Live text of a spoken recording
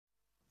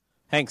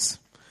Thanks,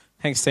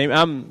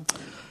 team.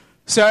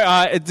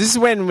 So this is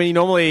when we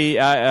normally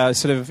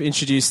sort of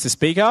introduce the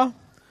speaker.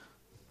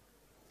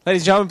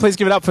 Ladies and gentlemen, please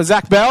give it up for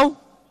Zach Bell.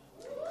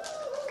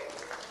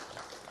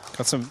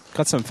 Got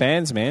some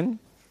fans, man.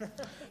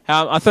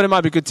 I thought it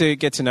might be good to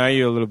get to know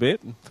you a little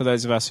bit. For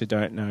those of us who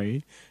don't know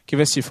you, give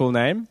us your full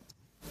name.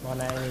 My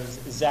name is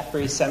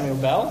Zachary Samuel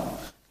Bell.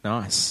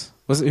 Nice.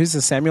 Who's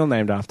the Samuel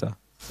named after?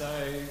 So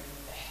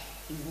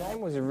his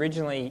name was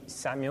originally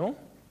Samuel,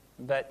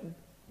 but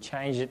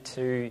changed it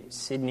to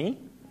Sydney,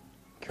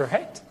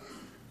 correct?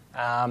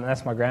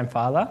 That's my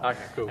grandfather. Okay,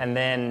 cool. And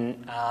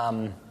then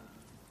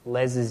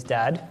Les's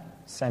dad,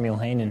 Samuel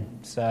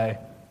Heenan. So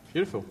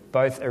Beautiful.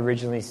 Both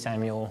originally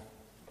Samuel,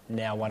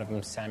 now one of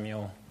them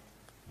Samuel.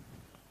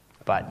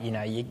 But, you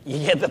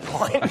get the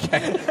point. Okay.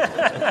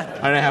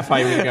 I don't know how far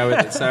you want to go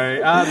with it.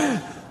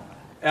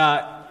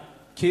 So,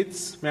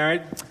 kids,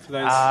 married? For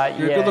those,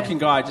 you're a good-looking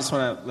guy. I just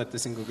want to let the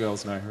single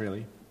girls know,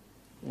 really.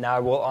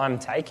 No, well, I'm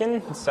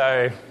taken,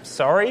 so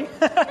sorry.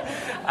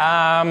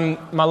 My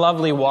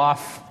lovely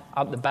wife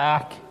up the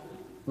back,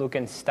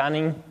 looking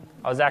stunning.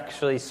 I was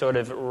actually sort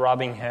of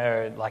rubbing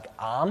her,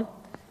 arm,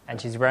 and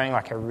she's wearing,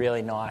 a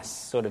really nice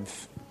sort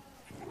of,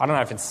 I don't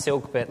know if it's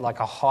silk, but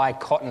a high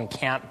cotton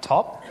count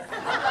top.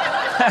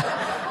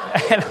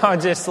 And I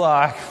just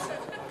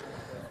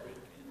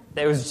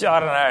there was, I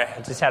don't know,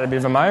 I just had a bit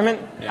of a moment.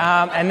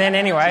 Yeah. And then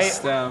anyway...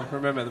 Just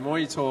remember, the more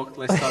you talk,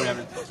 less time you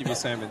have to give you a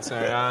sermon. So,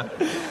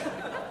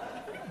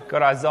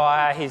 got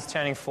Isaiah, he's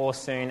turning 4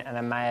 soon, and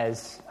then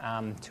Maya's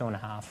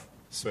 2.5.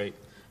 Sweet.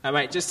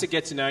 Mate, just to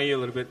get to know you a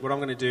little bit, what I'm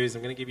going to do is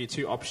I'm going to give you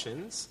 2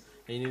 options,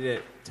 and you need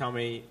to tell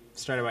me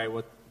straight away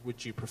what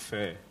would you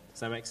prefer. Does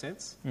that make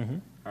sense? Mm-hmm.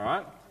 All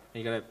right?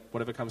 And you got to,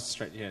 whatever comes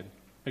straight to your head.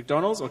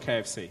 McDonald's or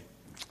KFC?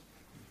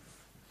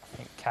 I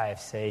think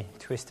KFC,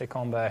 Twister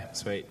combo.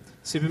 Sweet.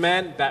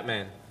 Superman,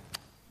 Batman?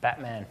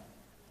 Batman.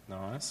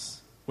 Nice.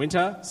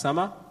 Winter,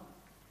 summer?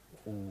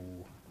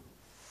 Ooh.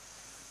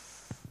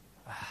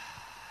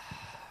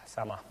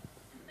 Summer.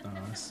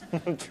 Nice.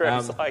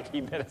 Trev's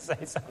you better say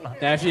summer.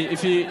 Now,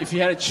 if you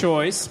had a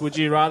choice, would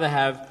you rather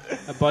have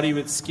a body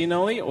with skin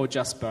only or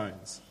just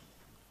bones?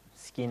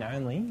 Skin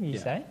only, you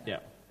say? Yeah,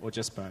 or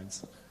just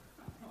bones.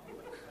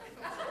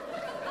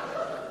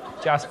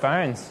 Just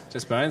bones.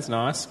 Just bones,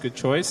 nice. Good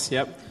choice,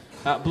 yep.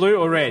 Blue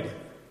or red?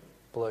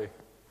 Blue.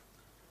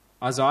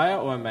 Isaiah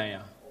or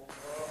Maya?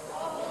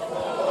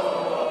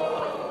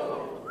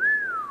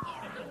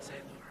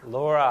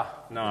 Laura.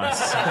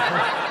 Nice.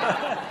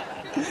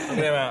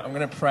 I'm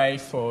going to pray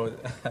for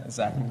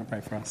Zach. I'm going to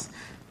pray for us.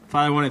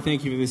 Father, I want to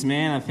thank you for this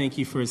man. I thank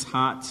you for his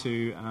heart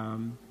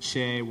to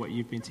share what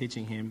you've been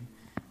teaching him,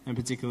 and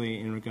particularly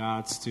in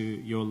regards to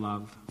your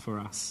love for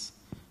us.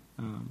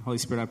 Holy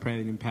Spirit, I pray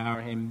that you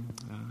empower him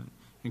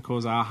and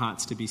cause our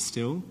hearts to be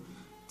still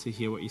to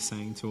hear what you're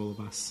saying to all of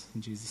us.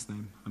 In Jesus'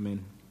 name,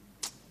 amen.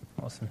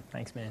 Awesome.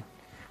 Thanks, man.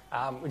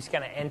 We're just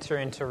going to enter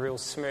into a real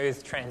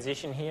smooth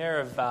transition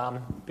here of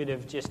a bit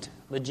of just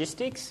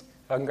logistics.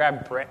 If I can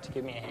grab Brett to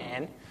give me a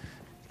hand.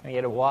 Going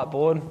to get a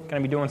whiteboard.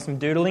 Going to be doing some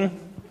doodling.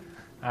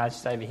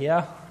 Just over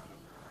here.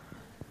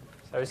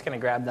 So I'm just going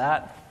to grab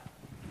that.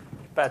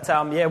 But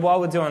while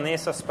we're doing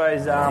this, I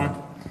suppose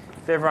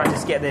if everyone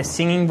just get their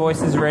singing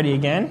voices ready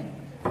again.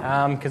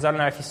 Because I don't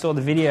know if you saw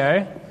the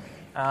video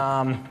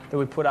that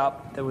we put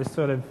up that was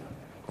sort of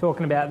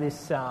talking about this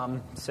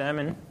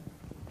sermon.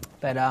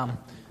 But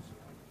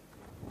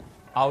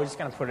we're just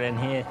going to put it in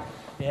here.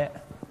 Yeah.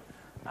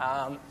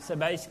 So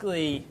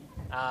basically,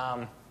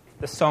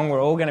 the song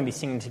we're all going to be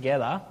singing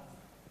together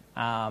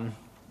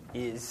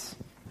is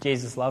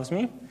Jesus Loves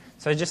Me.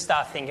 So just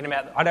start thinking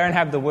about it. I don't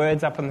have the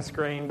words up on the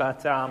screen,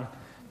 but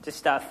just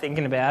start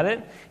thinking about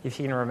it if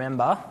you can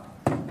remember.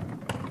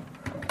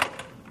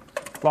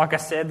 Like I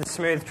said, the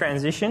smooth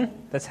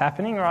transition that's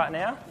happening right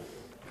now.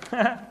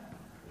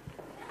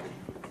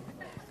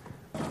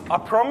 I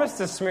promised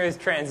a smooth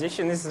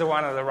transition. This is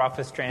one of the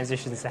roughest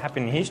transitions to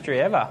happen in history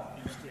ever.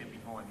 Just stand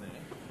behind there.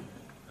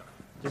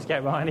 Just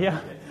get behind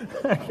here?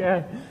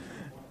 Okay.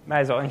 May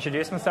as well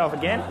introduce myself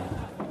again.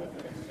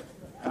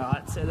 All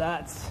right, so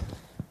that's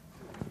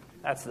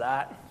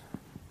that.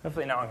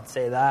 Hopefully no one can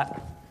see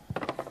that.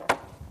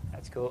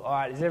 That's cool. All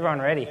right, is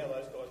everyone ready? Yeah,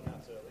 those guys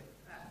nuts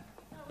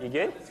early. You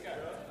good? Let's go.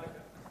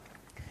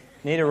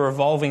 Need a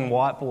revolving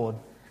whiteboard.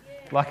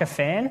 Like a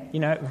fan, Do you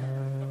know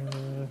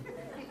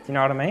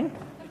what I mean?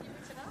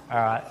 All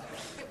right.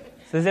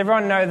 So does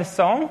everyone know the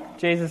song,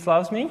 Jesus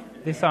Loves Me?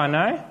 This I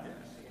know.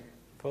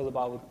 Pull the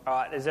Bible. All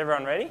right, is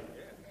everyone ready?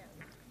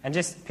 And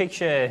just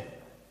picture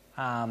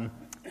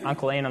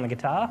Uncle Ian on the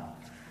guitar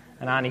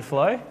and Auntie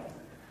Flo.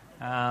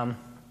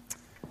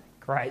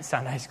 Great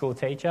Sunday school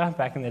teacher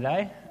back in the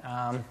day.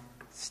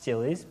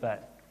 Still is,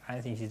 but I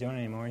don't think she's doing it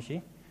anymore, is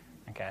she?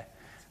 Okay.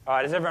 All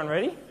right, is everyone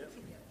ready?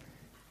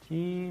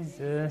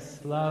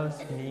 Jesus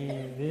loves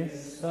me,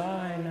 this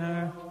I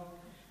know,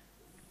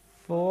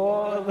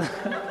 for the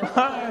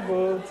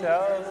Bible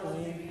tells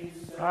me.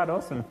 All right,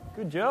 awesome.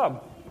 Good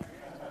job.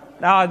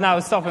 No,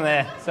 stopping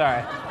there.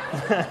 Sorry.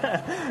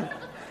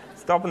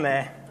 Stopping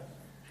there.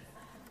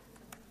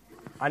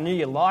 I knew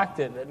you liked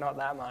it, but not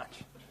that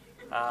much.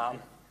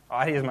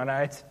 Here's my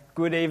notes.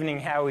 Good evening,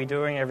 how are we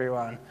doing,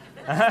 everyone?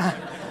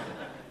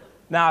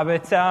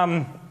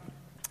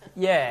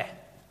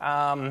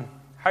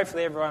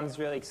 Hopefully everyone's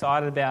really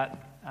excited about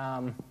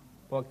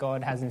what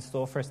God has in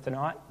store for us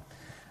tonight.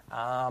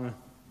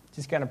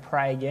 Just going to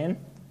pray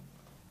again,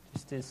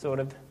 just to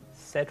sort of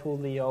settle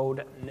the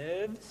old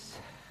nerves.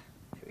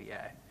 Here we go.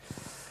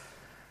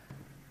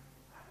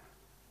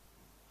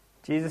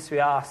 Jesus, we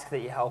ask that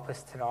you help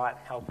us tonight.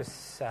 Help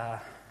us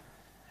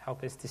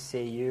to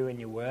see you and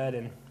your word,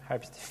 and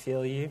help us to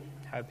feel you.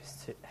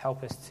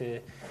 Help us to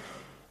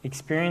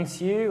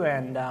experience you.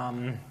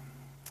 And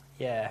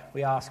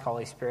we ask,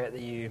 Holy Spirit,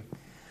 that you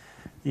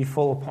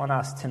fall upon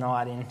us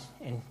tonight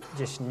in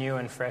just new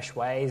and fresh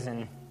ways,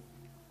 and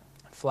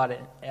flood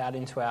it out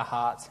into our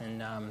hearts,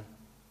 and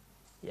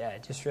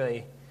just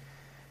really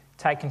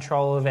take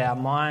control of our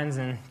minds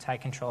and take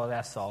control of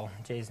our soul.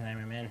 In Jesus' name,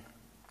 amen.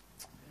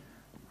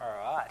 All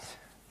right.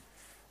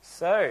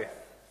 So,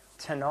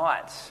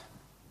 tonight,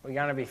 we're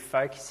going to be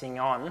focusing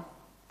on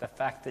the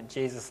fact that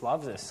Jesus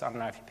loves us. I don't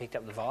know if you picked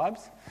up the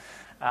vibes.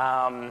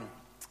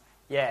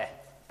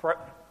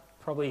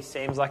 Probably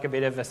seems like a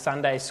bit of a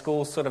Sunday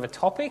school sort of a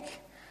topic,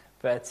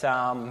 but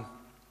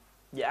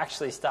you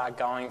actually start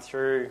going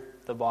through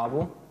the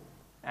Bible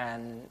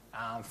and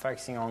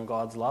focusing on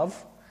God's love.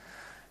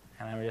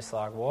 And I'm just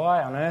like,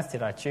 why on earth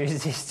did I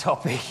choose this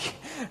topic?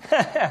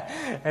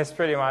 It's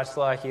pretty much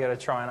like you got to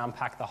try and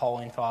unpack the whole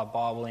entire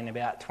Bible in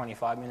about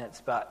 25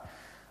 minutes, but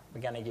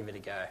we're going to give it a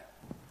go.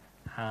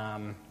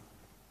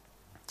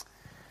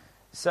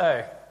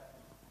 So,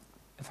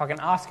 if I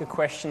can ask a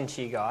question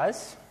to you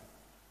guys,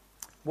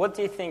 what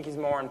do you think is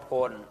more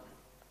important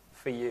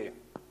for you?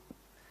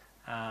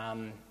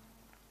 Do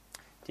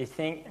you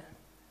think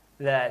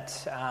that,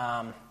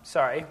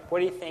 what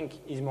do you think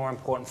is more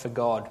important for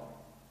God?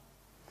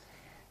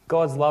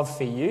 God's love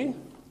for you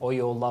or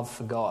your love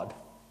for God?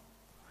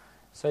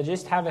 So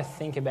just have a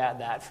think about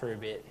that for a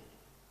bit.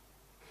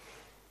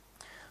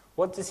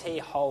 What does he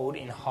hold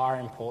in higher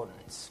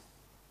importance?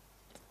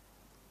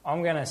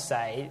 I'm going to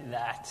say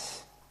that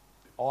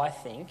I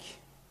think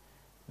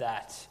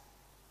that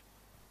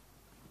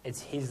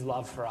it's his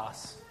love for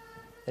us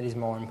that is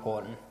more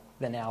important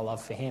than our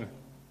love for him.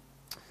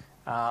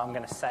 I'm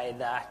going to say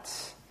that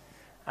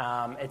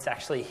it's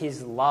actually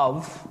his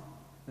love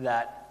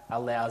that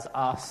allows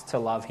us to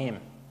love him.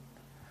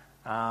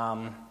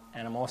 And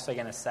I'm also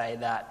going to say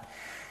that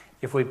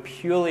if we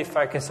purely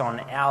focus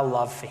on our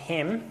love for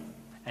him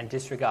and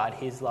disregard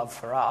his love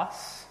for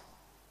us,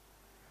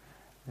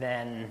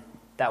 then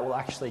that will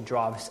actually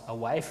drive us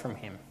away from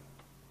him.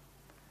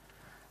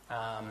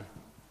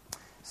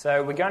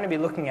 So we're going to be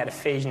looking at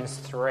Ephesians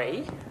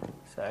 3.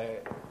 So I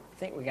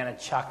think we're going to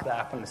chuck that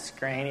up on the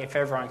screen. If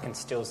everyone can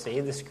still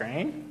see the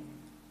screen.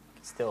 You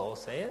can still all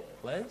see it.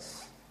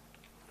 Les?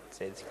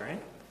 See the screen?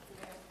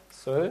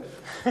 So,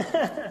 so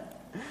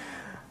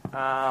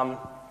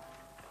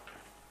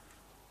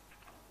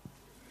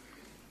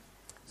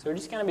we're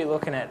just going to be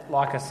looking at,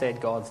 like I said,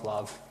 God's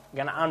love.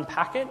 We're going to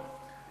unpack it,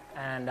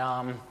 and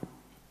I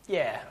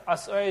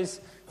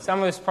suppose some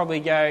of us probably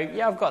go,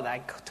 yeah, I've got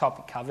that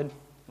topic covered,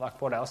 like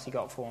what else you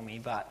got for me?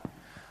 But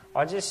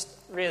I just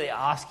really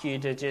ask you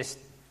to just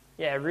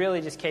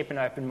keep an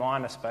open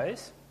mind, I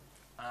suppose,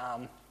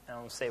 and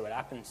we'll see what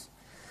happens.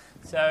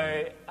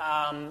 So,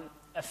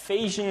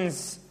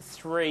 Ephesians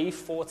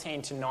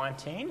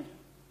 3:14-19,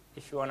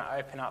 if you want to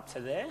open up to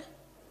there.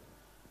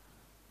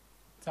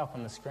 It's up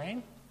on the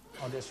screen.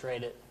 I'll just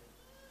read it.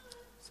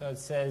 So it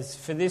says,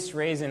 "For this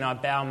reason I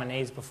bow my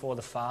knees before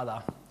the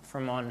Father,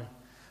 from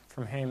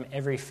whom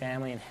every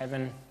family in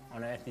heaven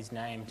on earth is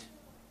named,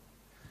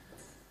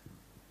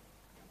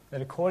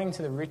 that according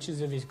to the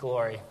riches of his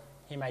glory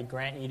he may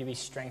grant you to be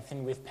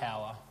strengthened with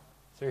power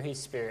through his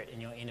Spirit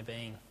in your inner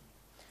being,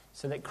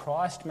 so that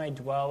Christ may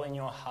dwell in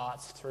your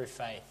hearts through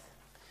faith,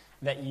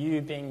 that you,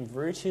 being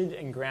rooted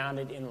and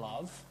grounded in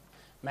love,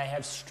 may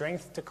have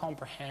strength to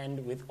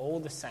comprehend with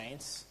all the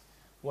saints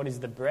what is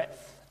the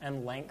breadth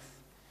and length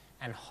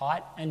and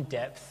height and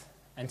depth,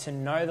 and to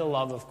know the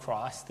love of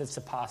Christ that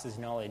surpasses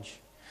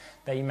knowledge,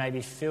 that you may be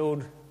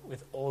filled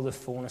with all the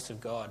fullness of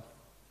God."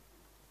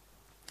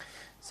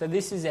 So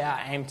this is our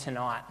aim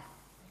tonight.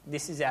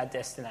 This is our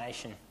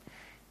destination.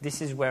 This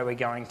is where we're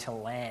going to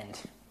land,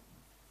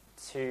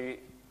 to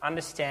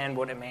understand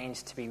what it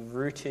means to be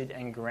rooted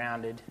and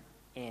grounded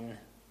in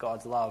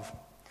God's love.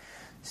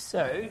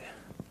 So,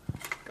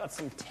 got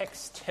some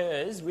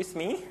texters with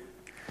me.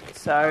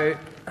 So,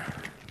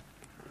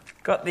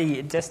 got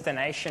the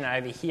destination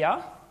over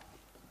here.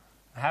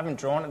 I haven't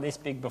drawn it this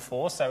big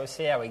before, so we'll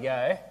see how we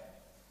go.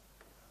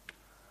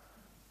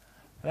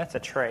 That's a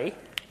tree.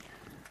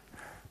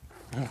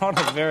 Not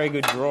a very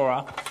good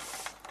drawer.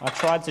 I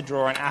tried to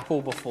draw an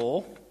apple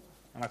before,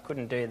 and I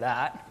couldn't do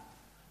that.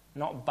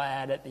 Not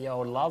bad at the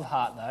old love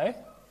heart, though.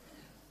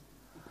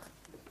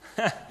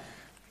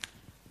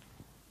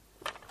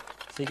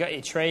 So you got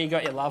your tree, you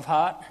got your love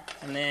heart,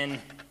 and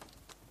then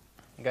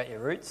you got your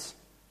roots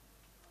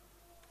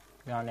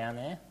going down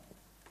there.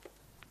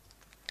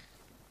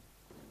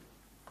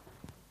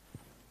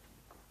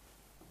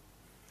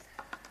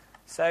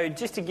 So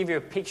just to give you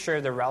a picture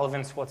of the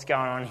relevance of what's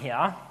going on here,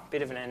 a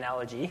bit of an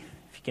analogy,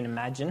 if you can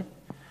imagine.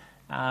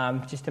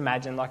 Just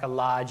imagine like a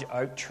large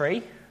oak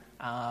tree,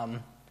 got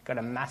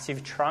a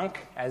massive trunk,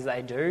 as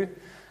they do,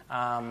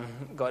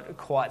 got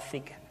quite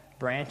thick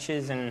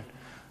branches and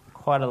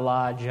quite a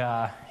large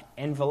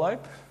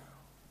envelope,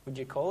 would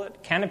you call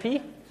it?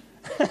 Canopy?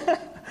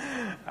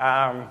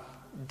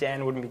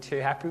 Dan wouldn't be too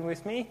happy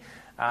with me.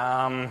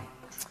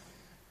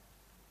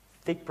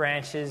 Thick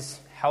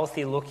branches,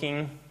 healthy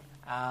looking,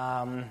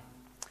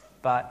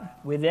 but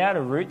without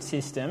a root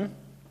system,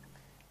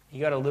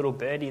 you got a little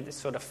birdie that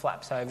sort of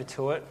flaps over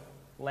to it,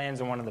 lands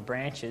on one of the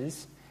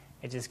branches,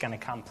 it's just going to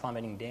come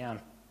plummeting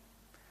down.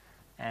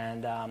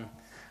 And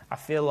I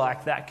feel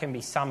like that can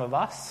be some of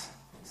us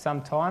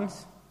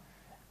sometimes.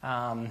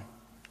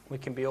 We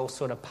can be all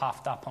sort of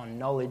puffed up on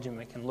knowledge and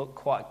we can look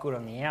quite good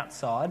on the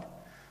outside,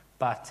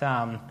 but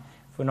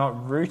if we're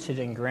not rooted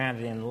and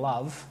grounded in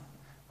love,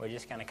 we're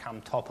just going to come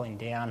toppling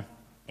down.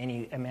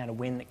 Any amount of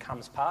wind that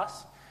comes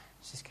past,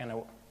 it's just going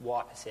to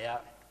wipe us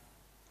out.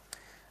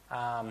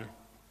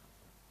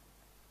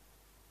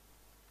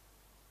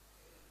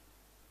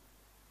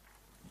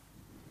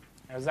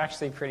 It was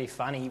actually pretty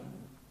funny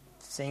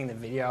seeing the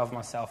video of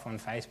myself on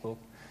Facebook.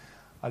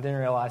 I didn't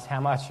realise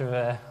how much of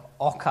a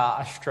ochre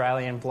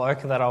Australian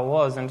bloke that I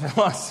was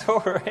until I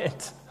saw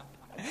it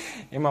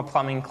in my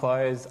plumbing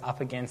clothes up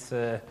against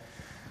a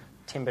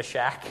timber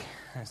shack.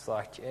 It's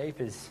like,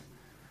 jeepers,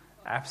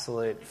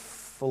 absolute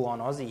full-on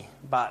Aussie.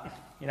 But,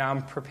 you know,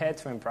 I'm prepared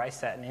to embrace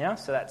that now,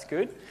 so that's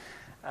good.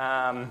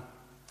 But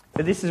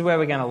this is where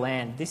we're going to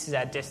land. This is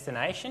our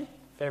destination,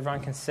 if everyone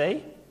can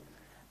see.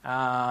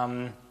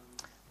 But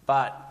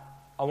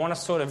I want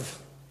to sort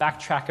of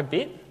backtrack a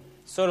bit,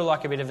 sort of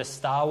like a bit of a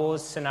Star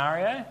Wars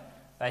scenario.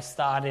 They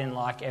started in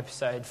like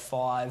episode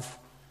 5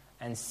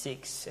 and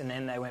 6, and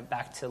then they went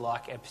back to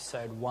like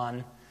episode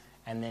 1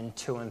 and then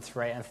 2 and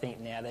 3. I think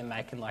now they're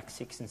making like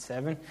 6 and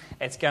 7.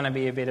 It's going to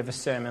be a bit of a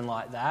sermon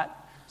like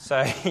that,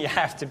 so you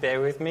have to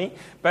bear with me.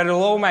 But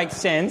it'll all make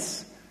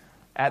sense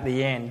at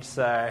the end,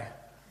 so,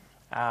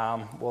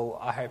 well,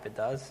 I hope it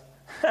does.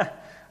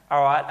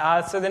 All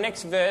right, so the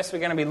next verse we're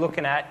going to be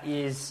looking at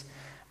is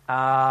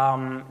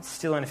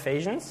still in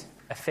Ephesians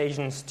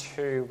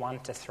 2,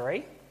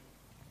 1-3.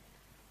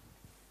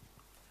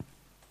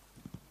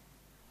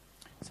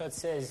 So it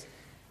says,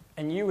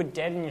 "And you were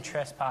dead in your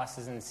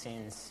trespasses and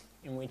sins,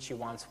 in which you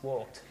once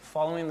walked,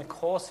 following the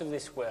course of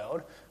this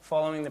world,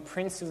 following the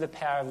prince of the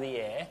power of the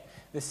air,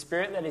 the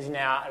spirit that is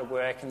now at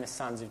work in the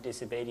sons of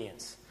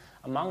disobedience,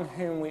 among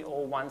whom we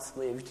all once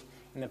lived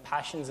in the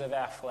passions of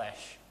our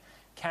flesh,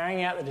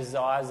 carrying out the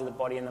desires of the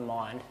body and the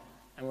mind,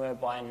 and were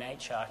by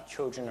nature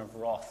children of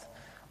wrath,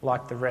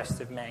 like the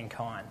rest of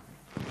mankind."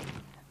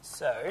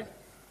 So,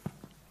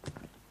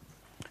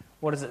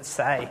 what does it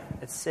say?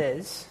 It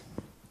says,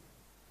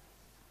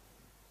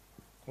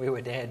 we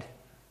were dead.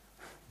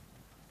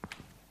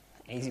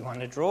 Easy one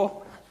to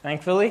draw,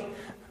 thankfully.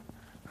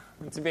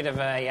 It's a bit of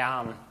a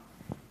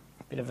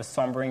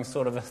sombering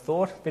sort of a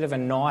thought, a bit of a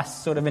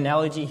nice sort of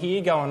analogy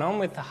here going on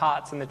with the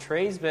hearts and the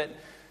trees, but,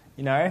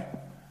 you know,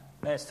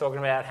 then it's talking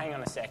about, hang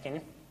on a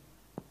second,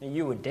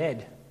 you were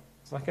dead.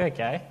 It's like,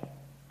 okay,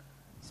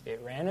 it's a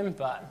bit random,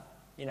 but,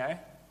 you know,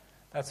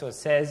 that's what it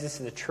says. This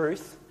is the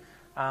truth.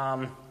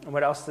 And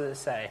what else does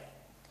it say?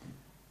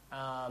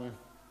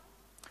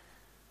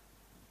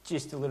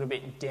 Just a little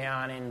bit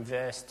down in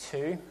verse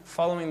 2,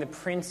 following the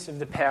prince of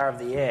the power of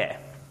the air.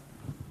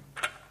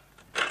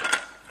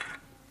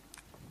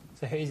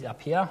 So who's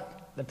up here?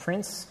 The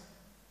prince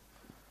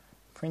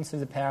of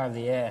the power of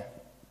the air,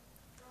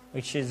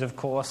 which is, of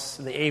course,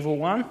 the evil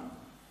one.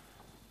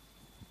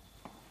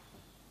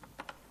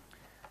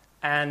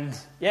 And,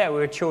 yeah, we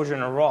were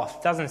children of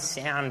wrath. Doesn't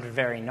sound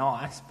very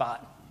nice,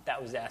 but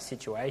that was our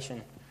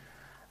situation.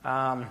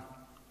 But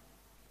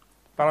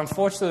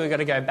unfortunately, we've got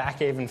to go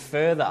back even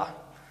further.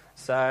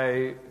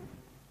 So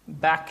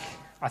back,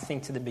 I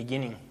think, to the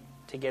beginning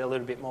to get a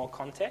little bit more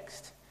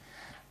context.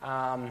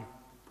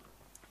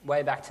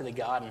 Way back to the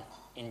garden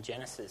in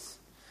Genesis.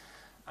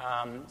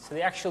 So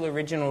the actual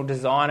original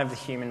design of the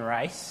human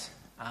race,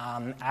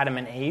 Adam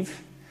and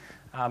Eve,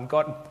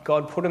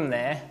 God put them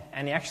there,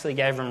 and he actually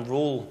gave them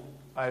rule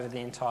over the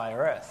entire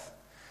earth.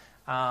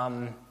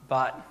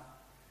 But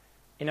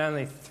in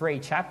only 3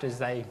 chapters,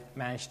 they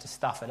managed to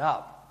stuff it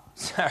up.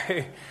 So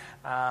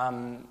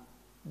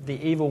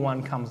the evil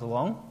one comes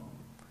along,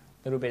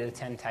 a little bit of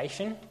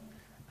temptation.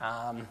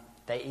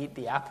 They eat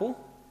the apple,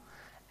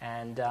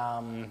 and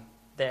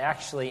they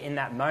actually, in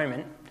that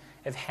moment,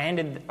 have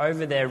handed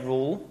over their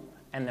rule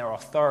and their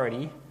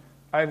authority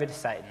over to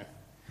Satan.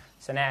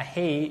 So now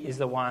he is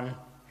the one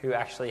who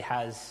actually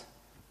has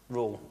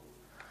rule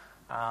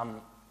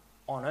on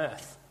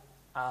earth.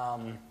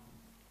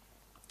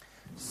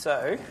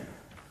 So,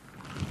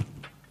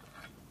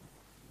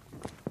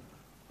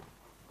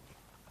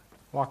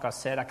 like I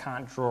said, I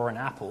can't draw an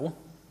apple,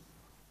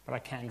 but I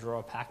can draw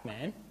a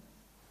Pac-Man.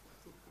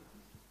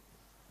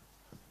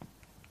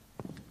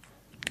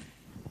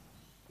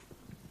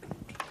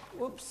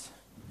 Whoops.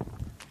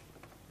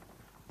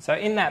 So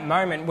in that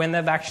moment, when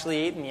they've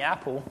actually eaten the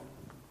apple,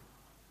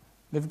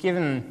 they've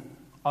given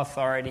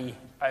authority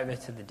over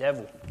to the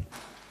devil.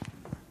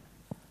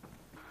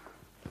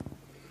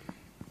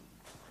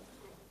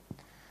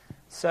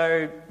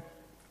 So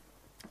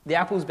the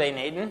apple's been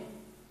eaten.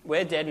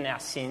 We're dead in our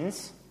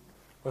sins.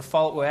 We're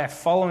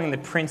following the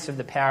prince of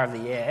the power of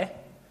the air.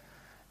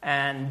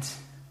 And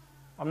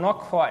I'm not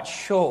quite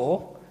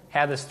sure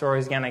how the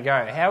story's going to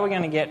go. How are we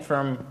going to get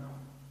from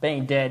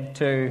being dead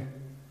to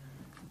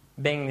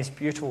being this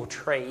beautiful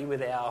tree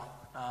with our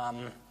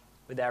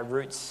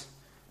roots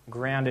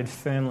grounded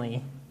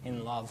firmly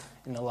in love,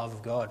 in the love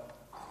of God?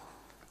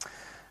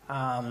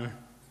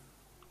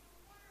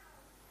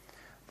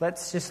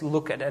 Let's just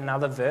look at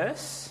another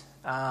verse,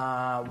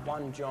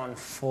 1 John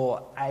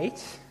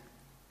 4:8.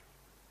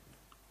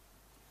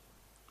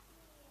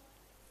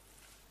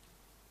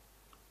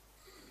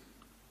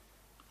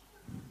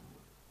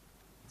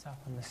 It's up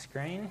on the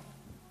screen.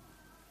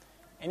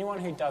 Anyone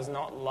who does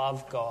not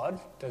love God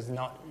does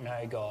not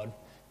know God,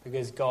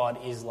 because God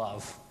is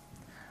love.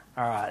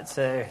 All right,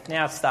 so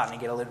now it's starting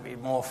to get a little bit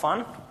more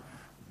fun,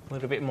 a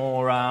little bit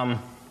more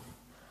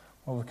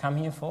what we've come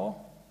here for.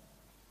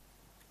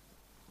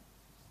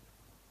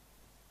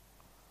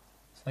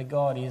 So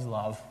God is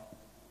love.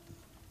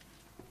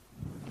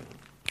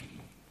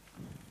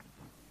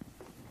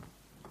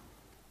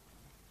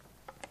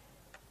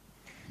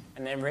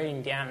 And then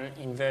reading down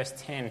in verse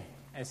 10,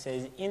 it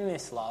says, "In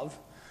this love,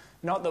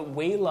 not that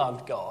we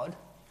loved God,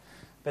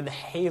 but that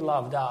he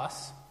loved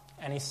us,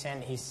 and he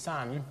sent his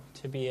Son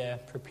to be a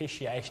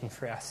propitiation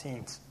for our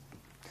sins."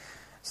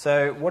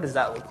 So what does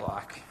that look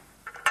like?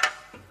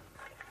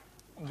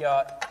 You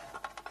got,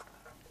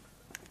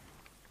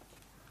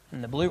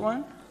 in the blue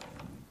one,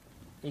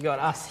 you got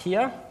us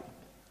here,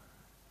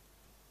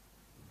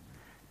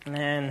 and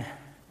then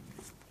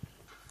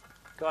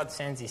God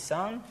sends his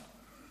Son.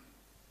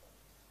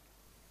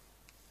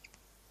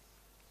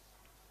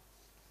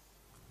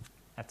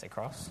 That's a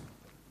cross.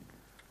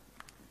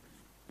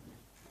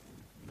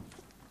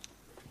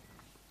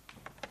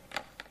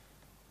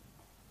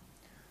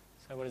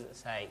 So what does it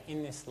say?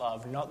 In this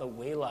love, not that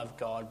we loved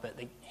God, but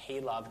that he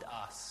loved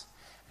us.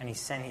 And he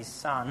sent his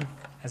Son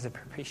as a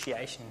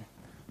propitiation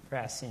for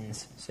our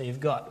sins. So you've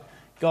got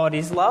God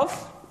is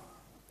love,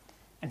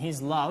 and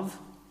his love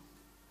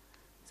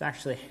is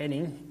actually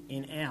heading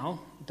in our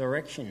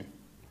direction,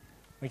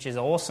 which is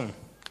awesome.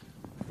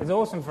 It's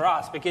awesome for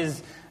us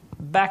because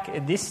back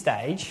at this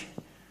stage,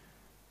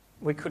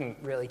 we couldn't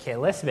really care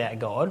less about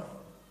God,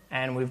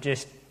 and we've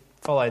just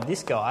followed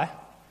this guy,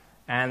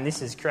 and this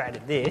has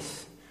created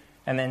this,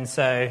 and then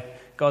so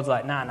God's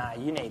like, nah,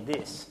 you need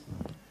this.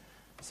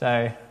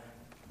 So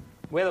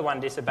we're the one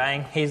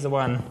disobeying, he's the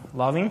one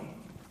loving.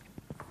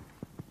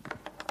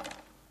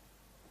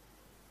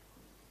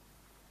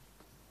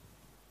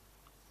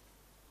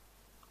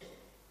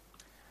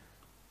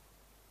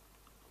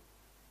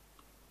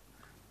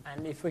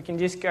 And if we can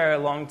just go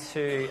along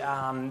to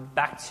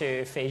back to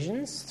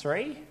Ephesians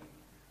 3,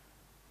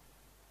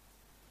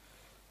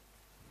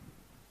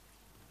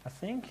 I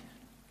think.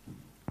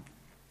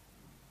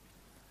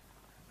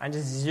 I'm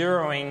just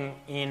zeroing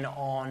in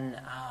on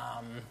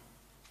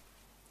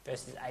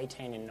verses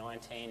 18 and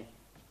 19.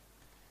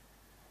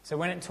 So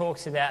when it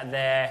talks about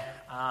there,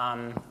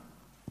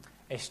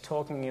 it's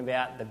talking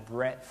about the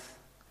breadth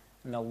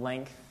and the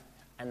length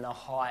and the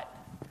height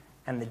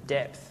and the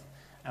depth.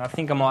 And I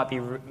think I might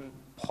be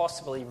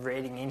possibly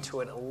reading into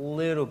it a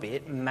little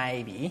bit,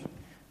 maybe,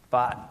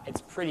 but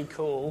it's pretty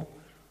cool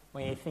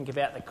when you think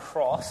about the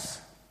cross.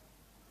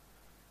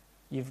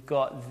 You've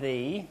got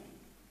the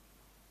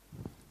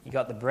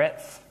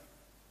breadth,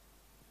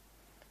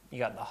 you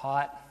got the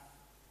height,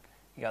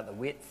 you got the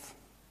width,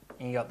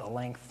 and you got the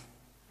length,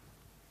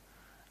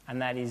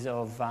 and that is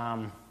of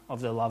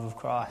the love of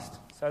Christ.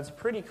 So it's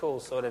pretty cool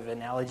sort of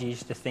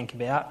analogies to think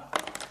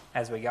about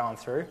as we're going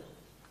through.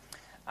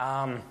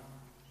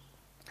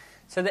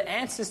 So the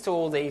answers to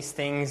all these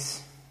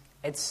things,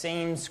 it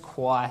seems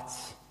quite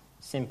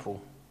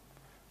simple,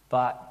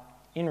 but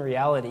in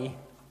reality,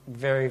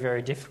 very,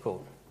 very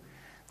difficult.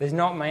 There's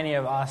not many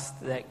of us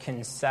that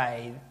can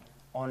say,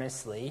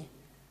 honestly,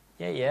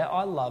 yeah,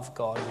 I love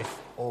God with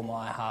all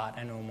my heart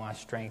and all my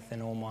strength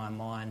and all my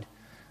mind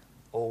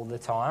all the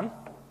time,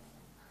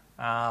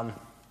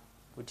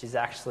 which is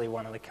actually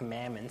one of the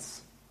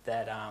commandments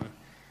that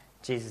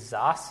Jesus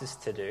asks us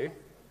to do.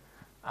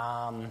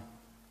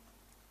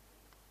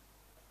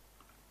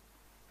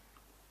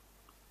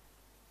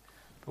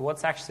 But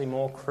what's actually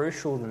more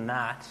crucial than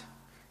that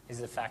is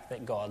the fact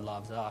that God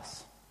loves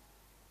us.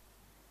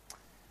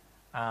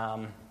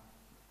 The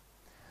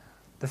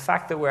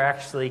fact that we're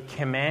actually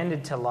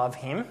commanded to love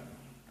him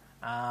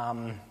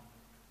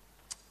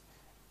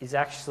is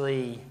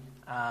actually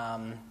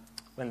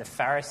when the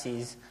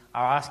Pharisees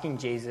are asking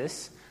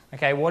Jesus,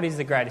 okay, what is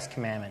the greatest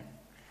commandment?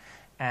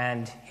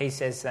 And he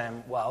says to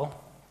them,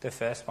 well, the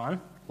first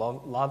one,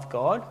 love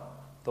God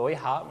with all your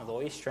heart, with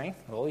all your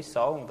strength, with all your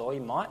soul, with all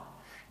your might.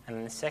 And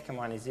then the second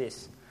one is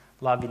this,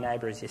 love your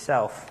neighbour as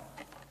yourself.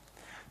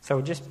 So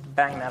we'll just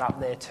bang that up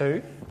there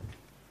too.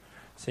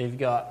 So you've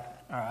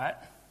got, all right,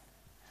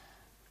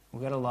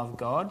 we've got to love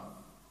God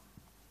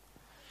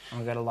and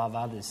we've got to love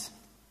others.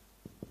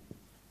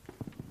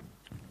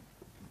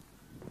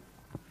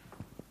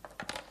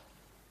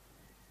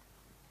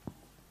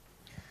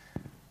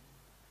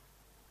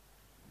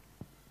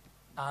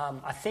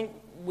 I think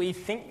we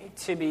think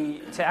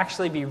to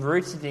actually be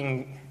rooted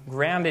in,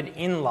 grounded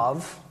in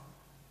love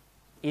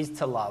is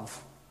to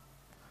love.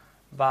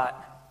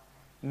 But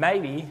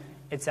maybe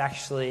it's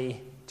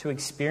actually to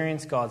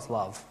experience God's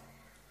love.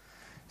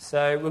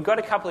 So we've got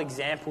a couple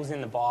examples in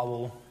the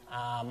Bible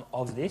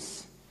of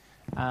this.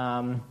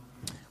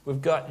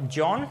 We've got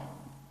John,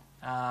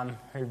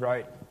 who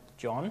wrote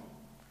John,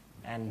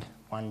 and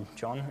 1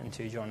 John, and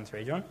 2 John, and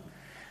 3 John.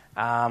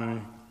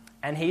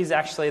 And he's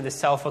actually the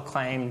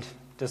self-acclaimed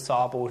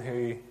disciple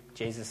who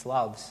Jesus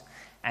loves.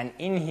 And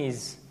in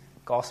his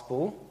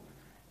gospel,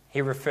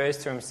 he refers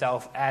to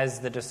himself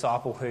as the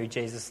disciple who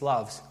Jesus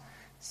loves.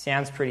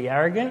 Sounds pretty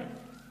arrogant.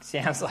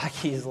 Sounds like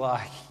he's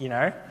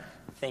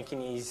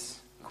thinking he's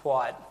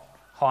quite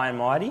high and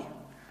mighty.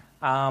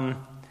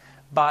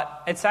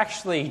 But it's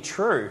actually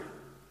true.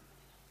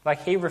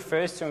 Like, he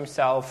refers to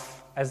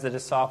himself as the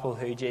disciple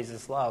who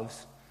Jesus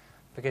loves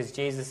because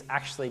Jesus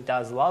actually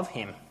does love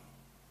him.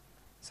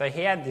 So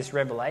he had this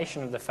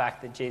revelation of the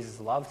fact that Jesus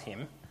loved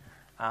him.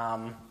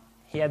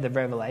 He had the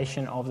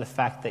revelation of the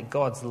fact that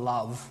God's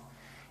love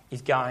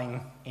is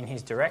going in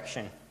his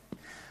direction.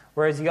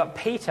 Whereas you got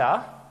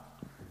Peter,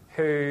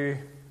 who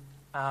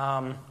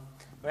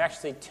we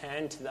actually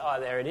turn to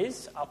there it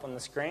is, up on the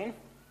screen.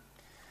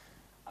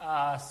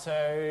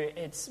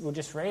 We'll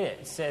just read it.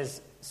 It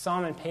says,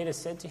 Simon Peter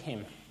said to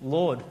him,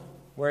 Lord,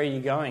 where are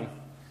you going?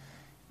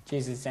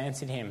 Jesus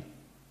answered him,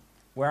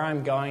 where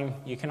I'm going,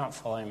 you cannot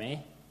follow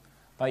me,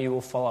 but you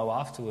will follow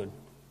afterward.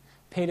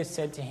 Peter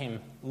said to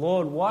him,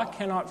 Lord, why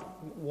can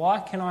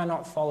I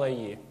not follow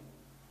you?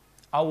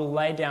 I will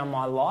lay down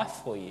my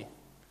life for you.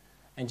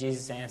 And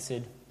Jesus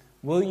answered,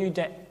 Will you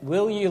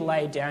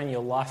lay down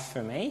your life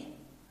for me?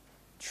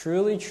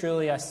 Truly,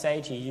 truly, I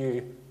say to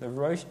you, the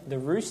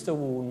rooster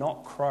will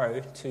not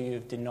crow till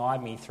you've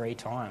denied me 3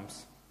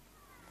 times.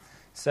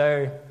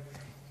 So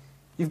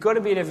you've got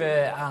a bit of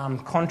a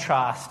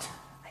contrast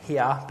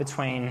here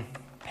between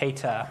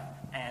Peter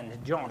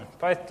and John,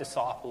 both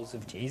disciples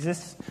of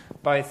Jesus,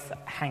 both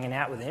hanging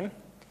out with him.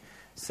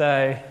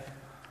 So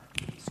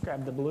let's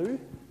grab the blue.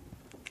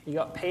 You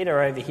got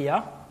Peter over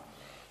here.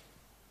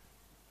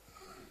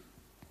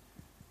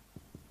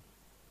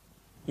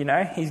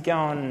 He's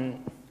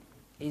going,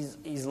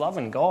 he's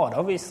loving God,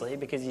 obviously,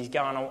 because he's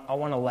going, I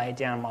want to lay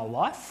down my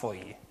life for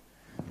you.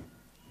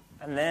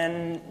 And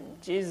then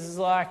Jesus is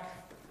like,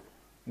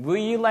 will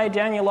you lay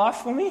down your life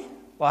for me?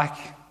 I'm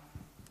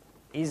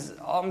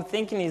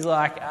thinking he's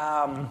like,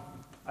 I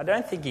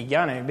don't think you're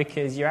going to,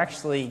 because you're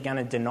actually going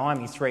to deny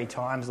me 3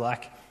 times,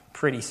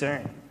 pretty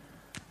soon.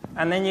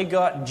 And then you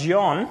got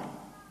John,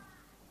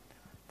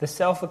 the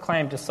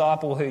self-acclaimed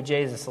disciple who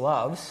Jesus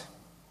loves.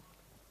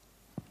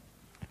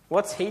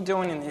 What's he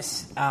doing in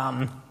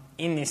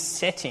this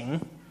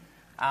setting?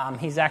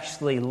 He's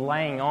actually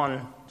laying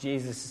on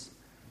Jesus'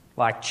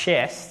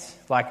 chest,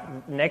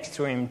 next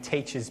to him,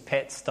 teacher's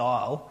pet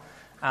style,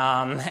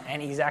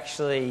 and he's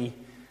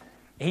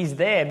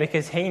there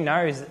because he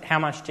knows how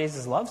much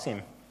Jesus loves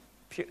him.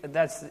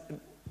 That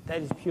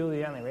is purely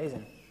the only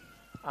reason.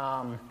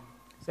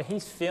 So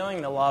he's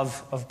feeling the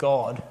love of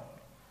God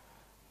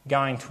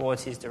going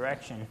towards his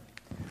direction,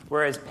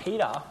 whereas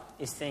Peter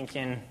is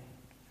thinking,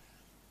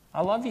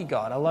 I love you,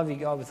 God. I love you,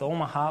 God, with all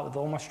my heart, with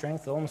all my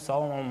strength, with all my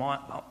soul and all my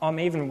might. I'm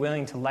even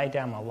willing to lay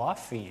down my life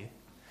for you.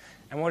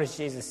 And what does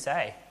Jesus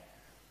say?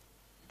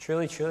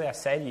 Truly, truly, I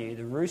say to you,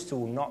 the rooster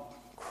will not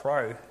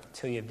crow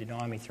till you've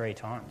denied me 3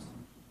 times.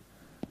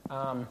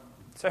 So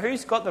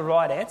who's got the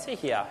right answer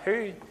here?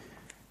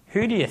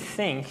 Who do you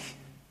think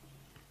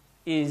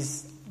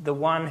is the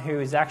one who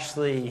has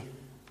actually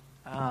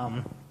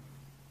got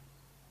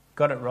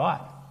it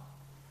right?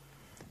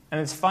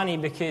 And it's funny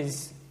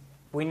because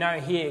we know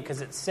here, because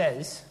it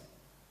says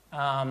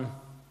that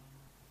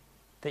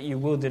you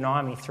will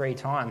deny me 3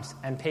 times,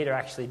 and Peter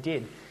actually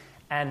did.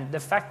 And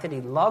the fact that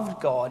he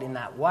loved God in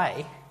that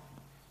way,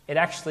 it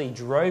actually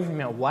drove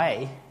him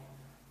away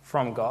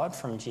from God,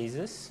 from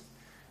Jesus,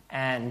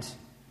 and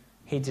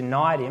he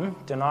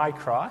denied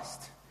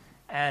Christ,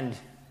 and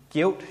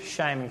guilt,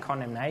 shame and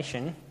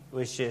condemnation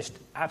was just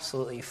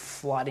absolutely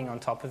flooding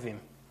on top of him.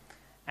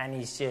 And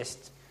he's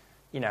just,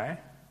 in a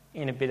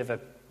bit of a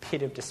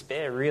pit of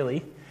despair,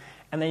 really.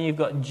 And then you've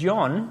got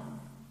John.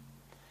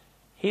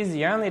 He's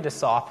the only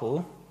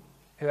disciple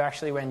who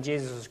actually, when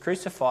Jesus was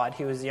crucified,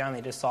 he was the only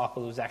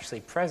disciple who was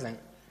actually present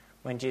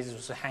when Jesus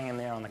was hanging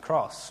there on the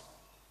cross.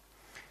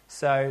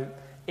 So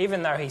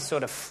even though he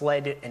sort of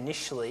fled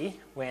initially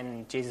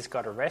when Jesus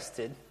got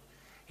arrested,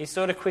 he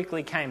sort of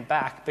quickly came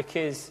back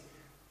because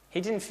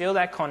he didn't feel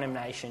that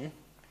condemnation,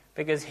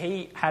 because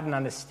he had an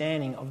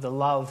understanding of the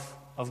love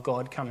of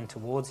God coming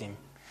towards him.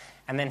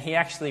 And then he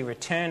actually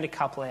returned a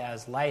couple of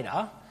hours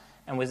later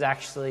and was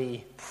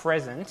actually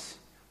present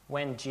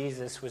when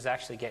Jesus was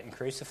actually getting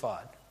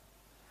crucified.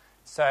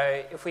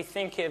 So if we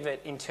think of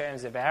it in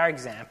terms of our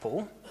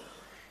example,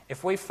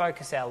 if we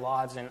focus our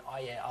lives on, oh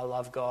yeah, I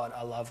love God,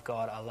 I love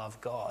God, I love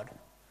God,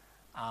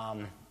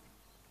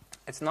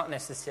 it's not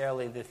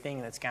necessarily the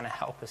thing that's going to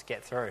help us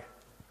get through.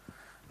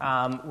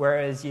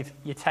 Whereas if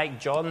you take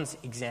John's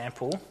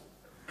example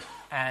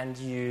and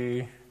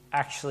you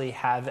actually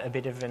have a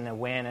bit of an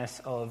awareness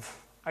of,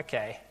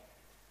 okay,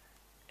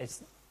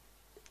 it's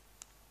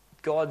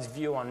God's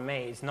view on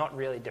me is not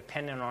really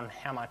dependent on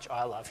how much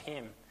I love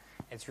him.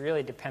 It's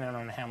really dependent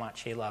on how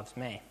much he loves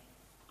me.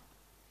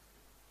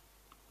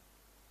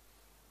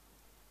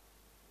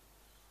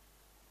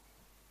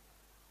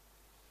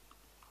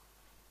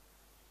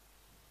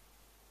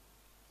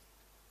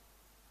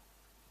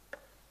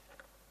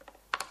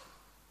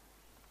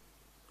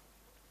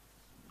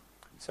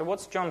 So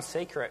what's John's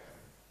secret?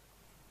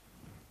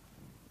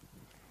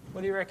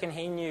 What do you reckon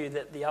he knew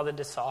that the other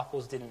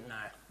disciples didn't know?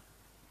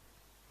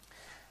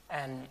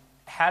 And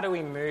how do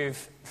we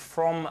move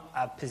from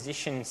a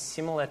position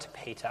similar to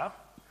Peter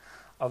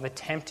of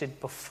attempted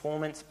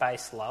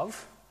performance-based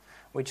love,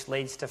 which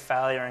leads to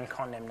failure and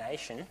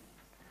condemnation,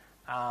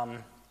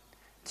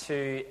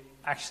 to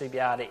actually be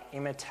able to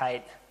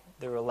imitate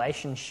the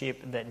relationship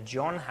that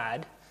John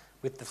had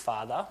with the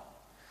Father,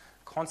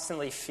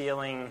 constantly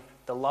feeling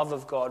the love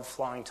of God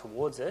flowing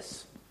towards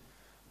us,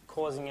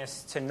 causing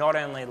us to not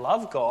only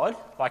love God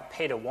like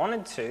Peter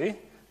wanted to,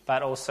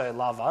 but also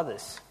love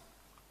others.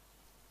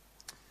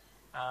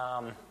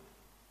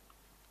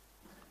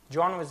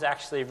 John was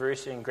actually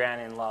rooted and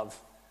grounded in love,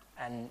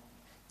 and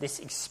this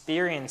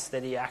experience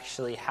that he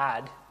actually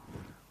had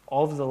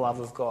of the love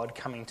of God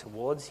coming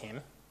towards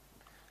him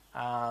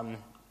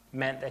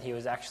meant that he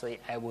was actually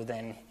able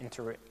then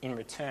in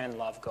return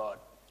love God.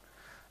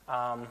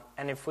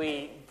 And if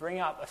we bring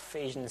up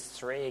Ephesians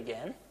 3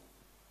 again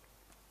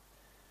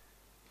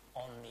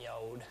on the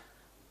old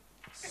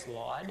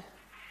slide,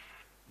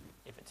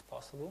 if it's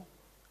possible.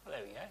 Oh,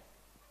 there we go.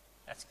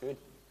 That's good.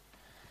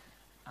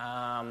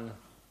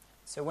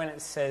 So when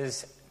it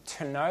says,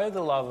 to know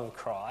the love of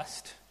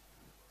Christ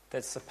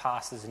that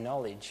surpasses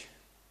knowledge,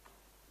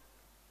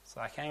 it's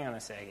like, hang on a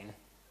second.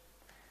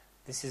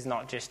 This is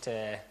not just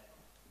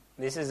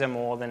this is a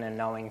more than a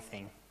knowing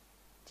thing.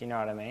 Do you know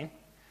what I mean?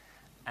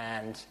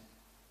 And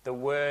the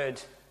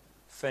word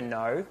for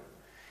know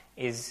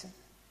is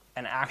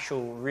an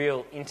actual,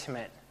 real,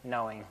 intimate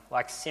knowing,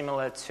 like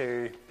similar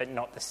to, but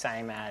not the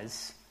same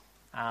as,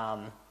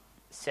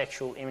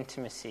 sexual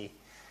intimacy.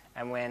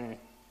 And when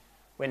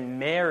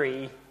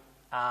Mary,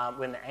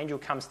 when the angel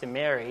comes to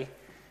Mary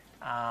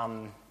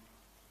and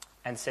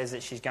says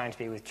that she's going to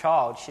be with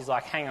child, she's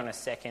like, hang on a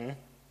second,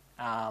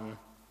 no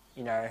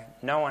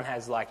one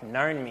has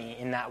known me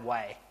in that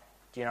way.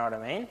 Do you know what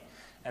I mean?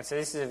 And so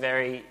this is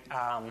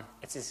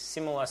it's a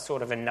similar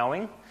sort of a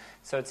knowing.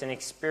 So it's an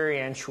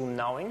experiential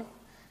knowing,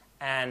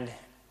 and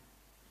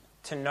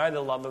to know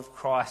the love of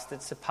Christ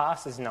that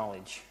surpasses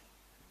knowledge.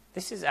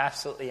 This is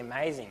absolutely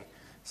amazing.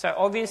 So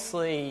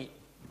obviously,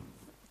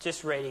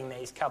 just reading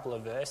these couple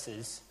of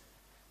verses,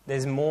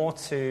 there's more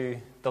to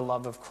the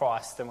love of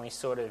Christ than we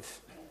sort of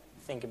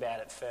think about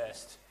at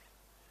first.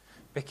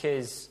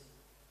 Because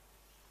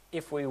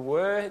if we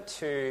were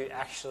to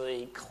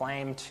actually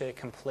claim to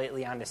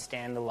completely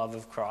understand the love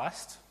of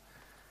Christ,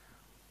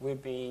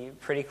 we'd be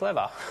pretty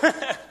clever.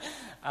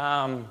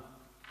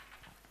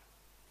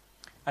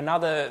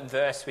 Another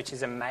verse which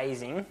is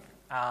amazing,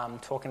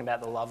 talking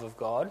about the love of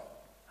God,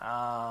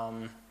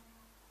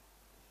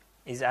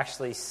 is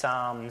actually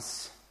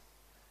Psalms.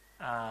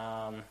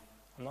 I'm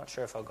not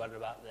sure if I got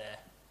it up there,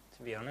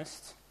 to be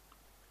honest.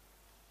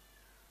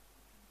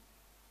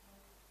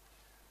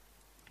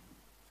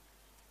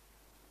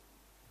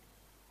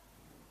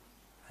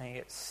 I think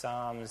it's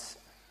Psalms.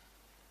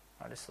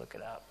 I'll just look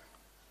it up.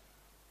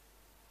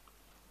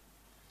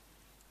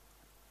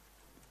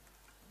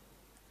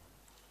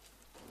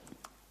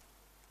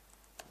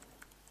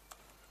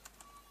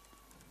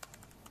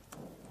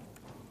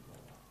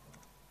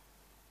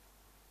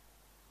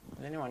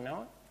 Does anyone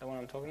know it? The one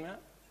I'm talking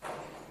about?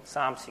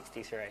 Psalm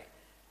 63.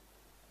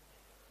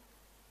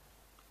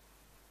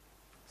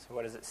 So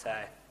what does it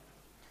say?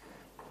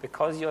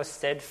 Because your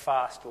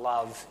steadfast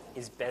love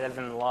is better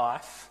than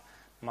life,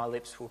 my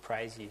lips will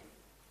praise you.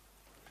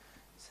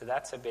 So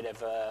that's a bit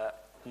of a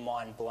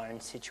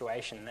mind-blown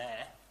situation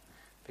there.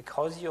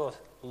 Because your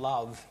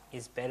love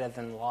is better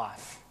than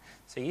life.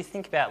 So you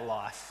think about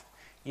life.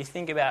 You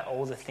think about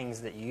all the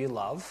things that you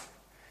love.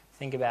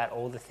 Think about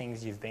all the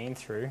things you've been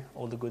through,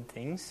 all the good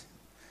things.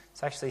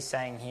 It's actually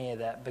saying here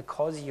that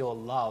because your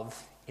love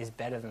is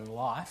better than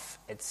life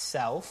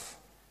itself,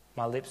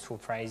 my lips will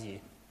praise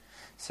you.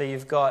 So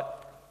you've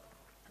got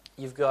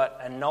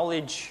a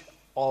knowledge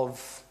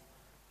of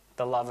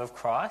the love of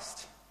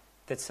Christ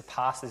that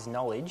surpasses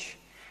knowledge,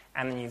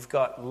 and then you've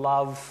got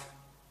love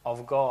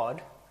of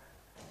God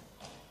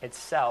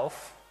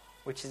itself,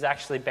 which is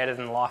actually better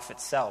than life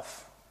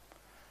itself.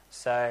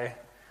 So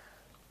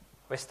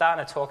we're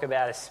starting to talk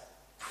about a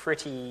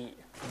pretty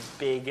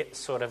big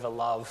sort of a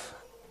love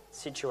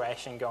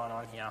situation going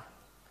on here.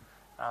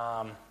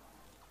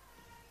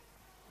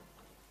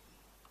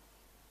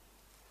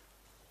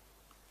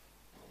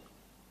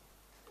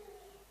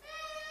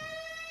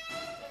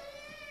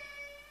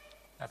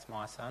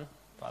 my son,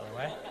 by the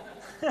way.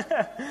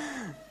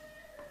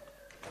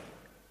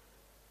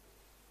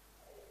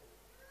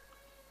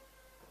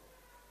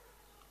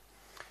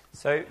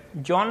 So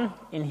John,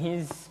 in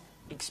his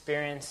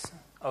experience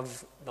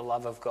of the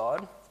love of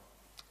God,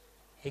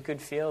 he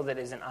could feel that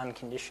it's an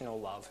unconditional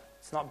love.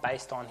 It's not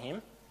based on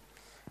him.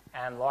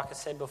 And like I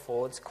said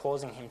before, it's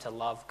causing him to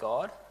love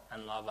God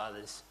and love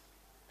others.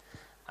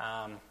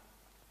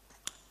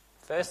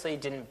 Firstly, he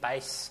didn't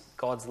base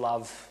God's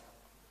love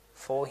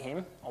for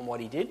him on what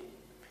he did.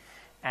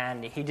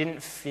 And he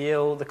didn't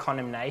feel the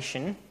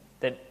condemnation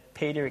that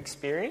Peter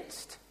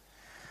experienced.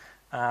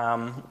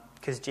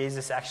 Because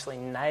Jesus actually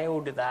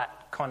nailed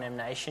that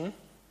condemnation,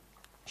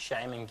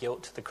 shame and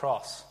guilt to the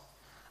cross.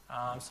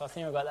 So I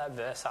think we've got that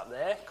verse up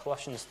there,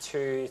 Colossians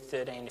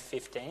 2:13 to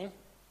 15.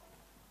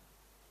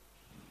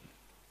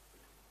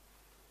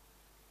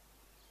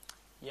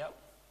 Yep.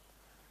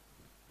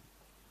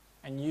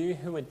 And you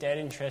who were dead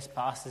in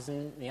trespasses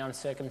and the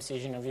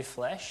uncircumcision of your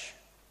flesh,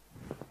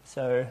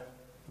 so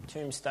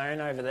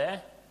tombstone over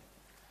there,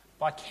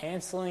 by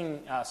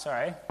cancelling,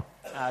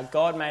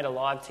 God made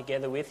alive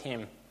together with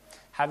him,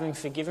 having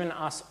forgiven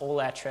us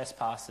all our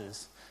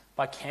trespasses,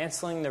 by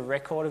cancelling the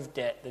record of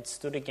debt that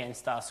stood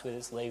against us with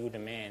its legal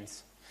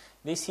demands.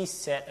 This he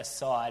set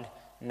aside,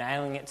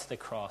 nailing it to the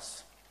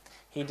cross.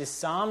 He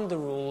disarmed the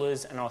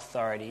rulers and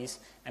authorities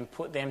and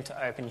put them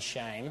to open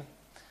shame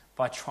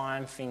by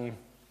triumphing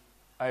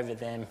over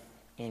them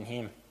in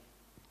him.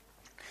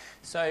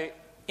 So,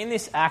 in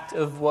this act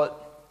of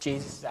what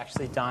Jesus has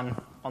actually done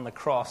on the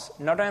cross,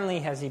 not only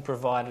has he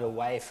provided a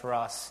way for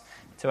us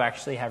to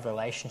actually have a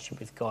relationship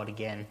with God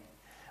again,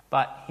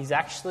 but he's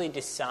actually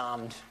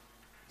disarmed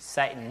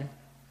Satan,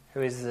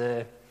 who is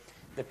the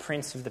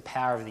prince of the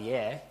power of the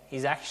air.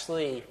 He's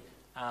actually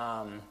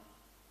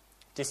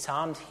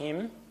disarmed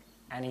him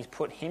and he's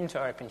put him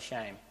to open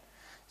shame.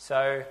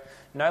 So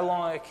no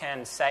longer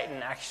can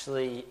Satan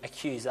actually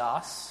accuse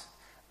us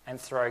and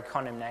throw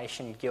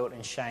condemnation, guilt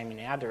and shame in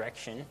our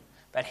direction,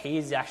 but he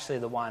is actually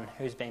the one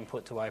who's been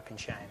put to open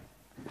shame.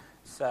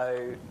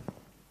 So,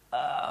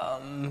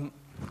 don't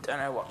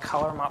know what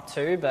colour I'm up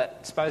to, but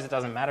I suppose it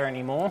doesn't matter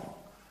anymore.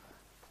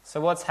 So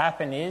what's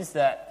happened is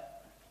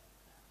that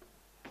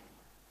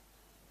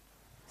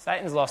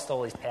Satan's lost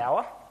all his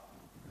power,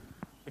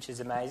 which is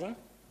amazing.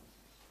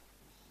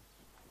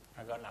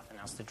 I've got nothing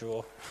else to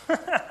draw.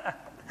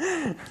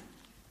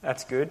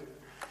 That's good.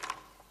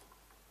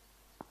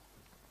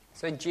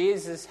 So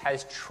Jesus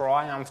has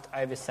triumphed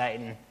over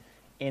Satan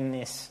in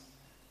this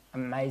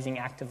amazing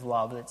act of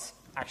love that's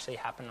actually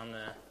happened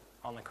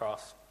on the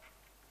cross.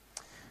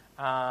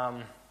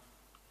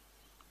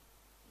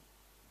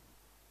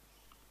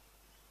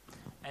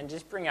 And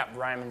just bring up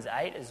Romans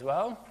 8 as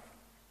well,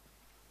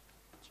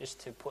 just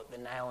to put the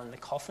nail in the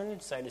coffin,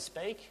 so to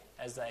speak,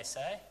 as they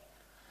say.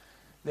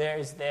 There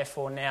is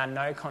therefore now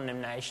no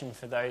condemnation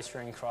for those who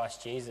are in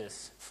Christ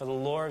Jesus. For the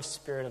law of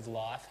Spirit of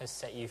life has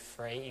set you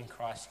free in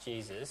Christ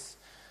Jesus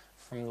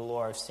from the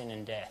law of sin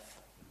and death.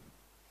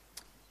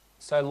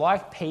 So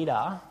like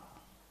Peter,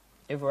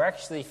 if we're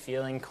actually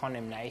feeling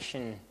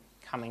condemnation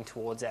coming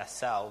towards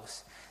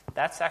ourselves,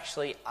 that's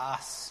actually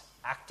us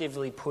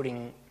actively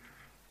putting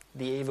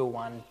the evil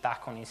one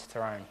back on his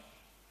throne,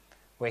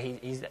 where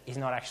he's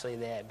not actually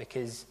there,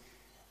 because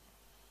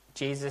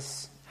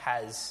Jesus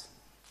has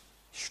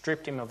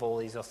stripped him of all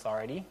his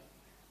authority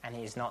and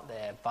he's not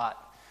there. But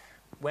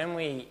when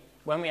we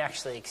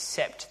actually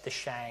accept the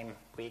shame,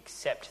 we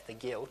accept the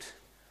guilt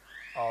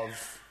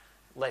of,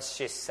 let's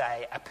just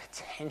say, a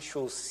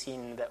potential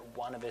sin that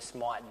one of us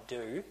might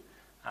do,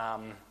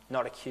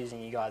 not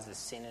accusing you guys as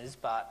sinners,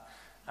 but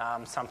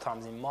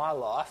sometimes in my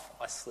life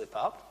I slip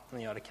up on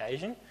the odd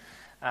occasion.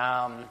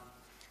 But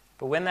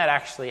when that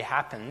actually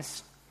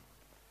happens,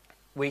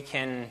 we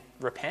can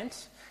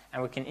repent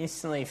and we can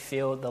instantly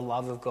feel the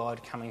love of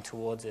God coming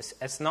towards us.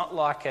 It's not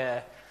like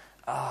I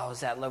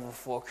was at level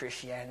 4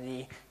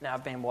 Christianity, now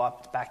I've been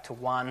wiped back to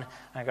 1, and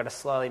I've got to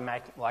slowly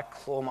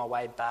claw my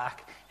way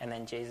back, and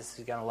then Jesus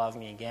is going to love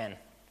me again.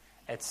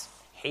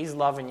 He's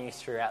loving you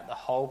throughout the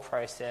whole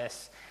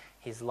process.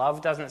 His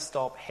love doesn't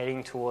stop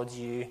heading towards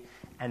you,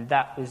 and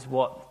that was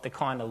the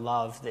kind of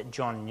love that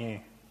John knew.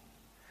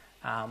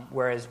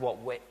 Whereas what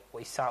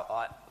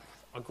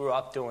I grew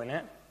up doing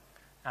it,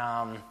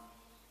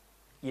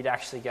 you'd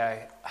actually go,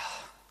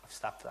 I've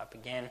stuffed it up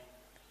again.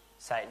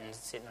 Satan's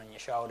sitting on your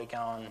shoulder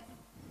going,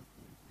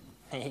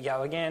 here you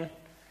go again.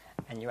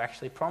 And you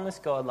actually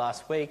promised God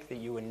last week that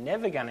you were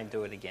never going to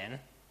do it again.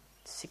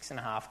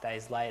 6.5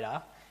 days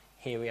later,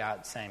 here we are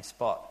at the same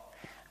spot.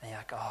 And you're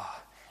like,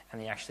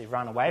 and you actually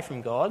run away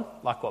from God,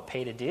 like what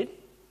Peter did.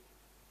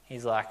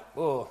 He's like,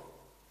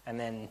 and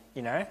then,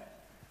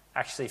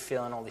 actually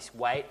feeling all this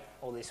weight.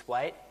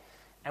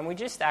 And we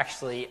just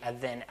actually are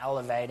then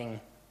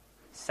elevating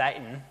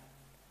Satan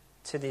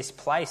to this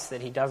place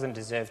that he doesn't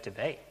deserve to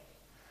be.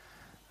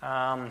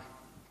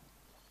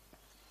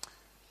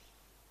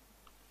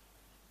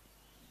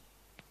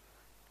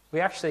 We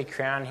actually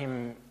crown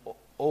him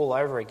all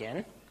over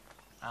again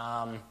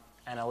and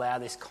allow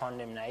this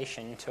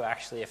condemnation to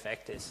actually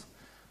affect us.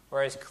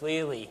 Whereas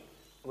clearly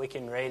we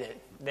can read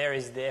it, there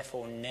is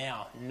therefore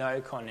now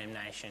no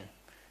condemnation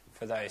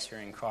for those who are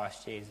in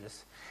Christ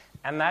Jesus.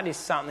 And that is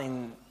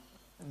something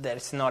that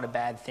it's not a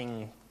bad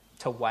thing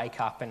to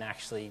wake up and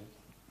actually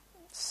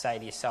say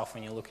to yourself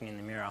when you're looking in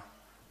the mirror.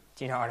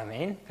 Do you know what I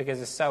mean? Because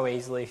it's so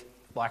easily,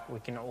 like we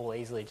can all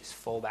easily just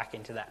fall back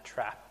into that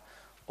trap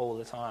all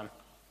the time.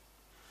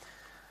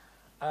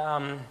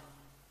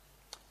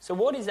 So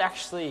what is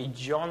actually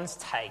John's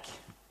take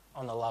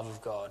on the love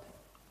of God?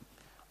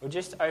 We'll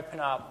just open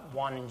up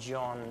 1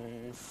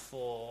 John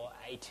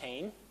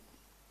 4:18.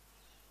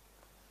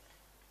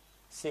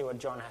 See what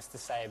John has to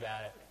say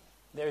about it.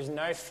 There is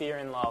no fear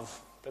in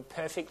love, but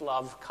perfect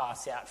love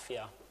casts out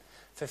fear.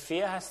 For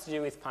fear has to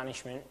do with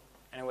punishment,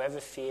 and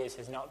whoever fears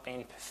has not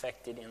been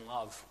perfected in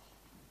love.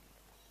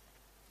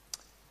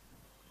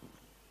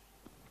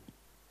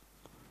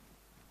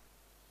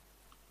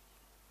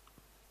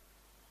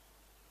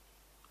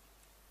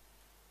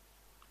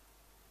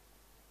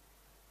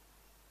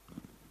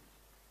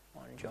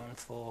 John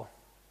 4.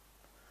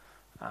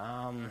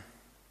 I'll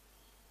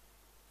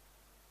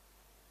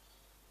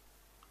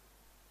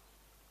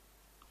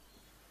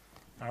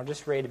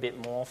just read a bit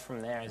more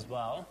from there as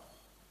well.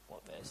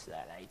 What verse is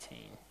that? 18.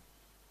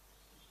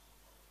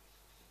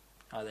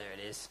 Oh, there it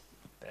is.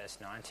 Verse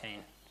 19.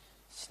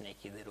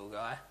 Sneaky little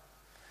guy.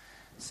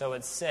 So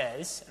it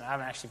says, and I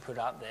haven't actually put it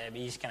up there, but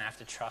you're just going to have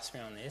to trust me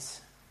on this.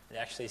 It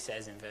actually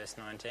says in verse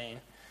 19,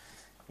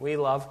 we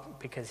love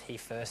because he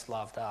first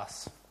loved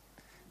us.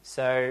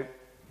 So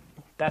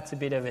that's a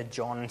bit of a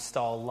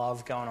John-style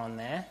love going on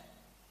there.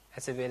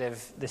 That's a bit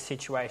of the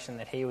situation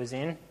that he was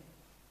in.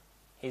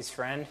 His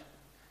friend,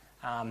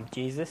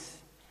 Jesus,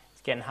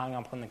 is getting hung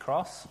up on the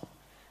cross.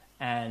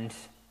 And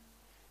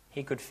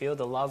he could feel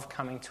the love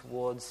coming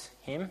towards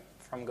him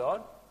from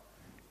God.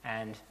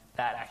 And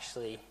that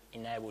actually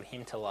enabled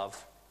him to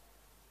love.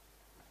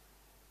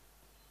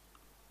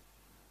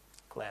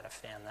 Glad I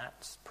found that.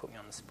 Just put me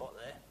on the spot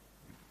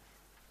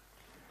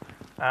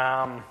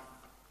there.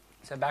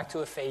 So back to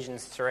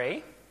Ephesians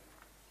 3.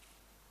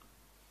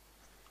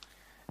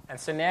 And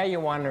so now you're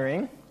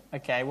wondering,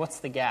 okay, what's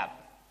the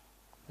gap?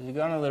 Because we've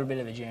gone on a little bit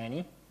of a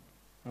journey.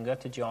 We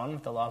got to John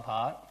with the love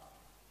heart,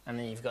 and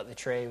then you've got the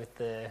tree with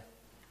the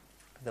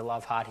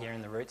love heart here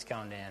and the roots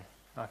going down.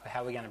 Like,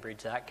 how are we going to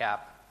bridge that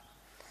gap?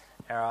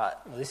 All right,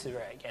 well, this is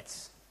where it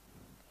gets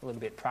a little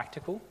bit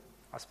practical,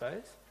 I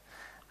suppose.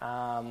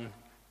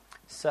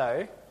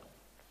 So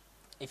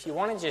if you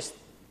want to just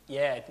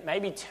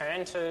maybe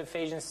turn to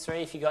Ephesians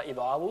 3 if you got your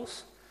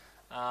Bibles,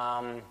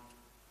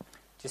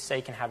 just so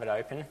you can have it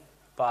open.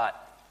 But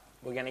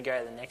we're going to go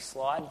to the next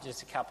slide,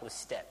 just a couple of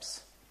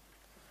steps.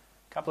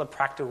 A couple of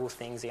practical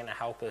things are going to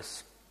help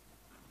us.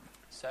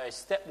 So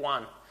step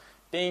 1,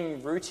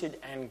 being rooted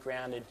and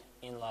grounded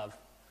in love.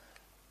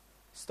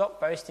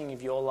 Stop boasting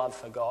of your love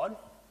for God.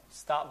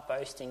 Start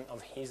boasting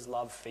of his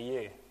love for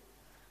you.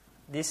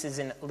 This is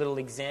a little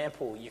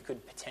example you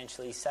could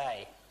potentially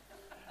say.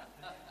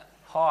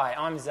 Hi,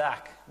 I'm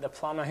Zach, the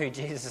plumber who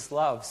Jesus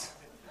loves.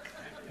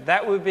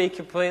 That would be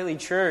completely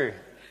true.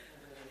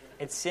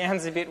 It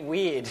sounds a bit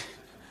weird,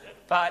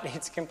 but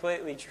it's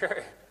completely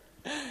true.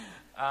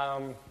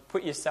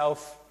 Put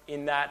yourself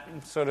in that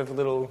sort of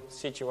little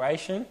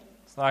situation.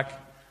 It's like,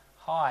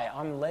 hi,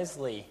 I'm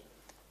Leslie,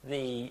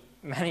 the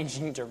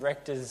managing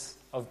directors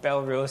of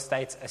Bell Real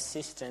Estate's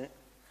assistant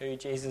who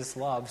Jesus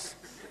loves.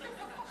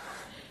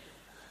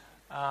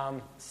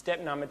 Step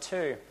number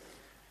 2.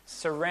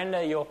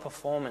 Surrender your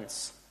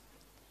performance.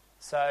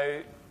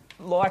 So,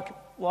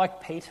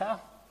 like Peter,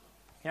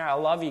 I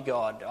love you,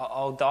 God.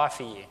 I'll die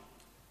for you.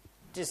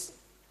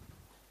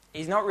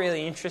 He's not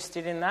really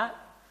interested in that.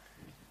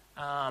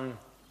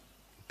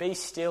 Be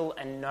still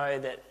and know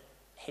that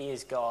he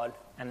is God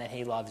and that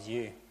he loves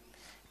you.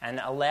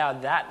 And allow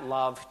that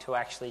love to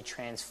actually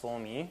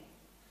transform you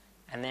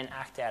and then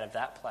act out of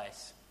that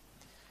place.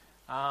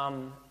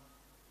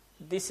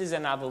 This is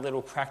another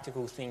little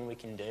practical thing we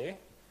can do.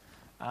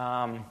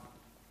 I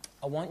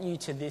want you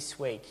to this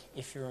week,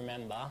 if you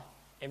remember,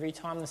 every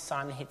time the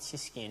sun hits your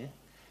skin,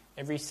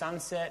 every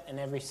sunset and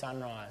every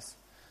sunrise,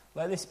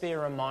 let this be a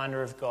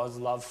reminder of God's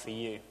love for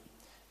you.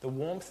 The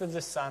warmth of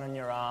the sun on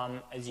your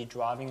arm as you're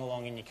driving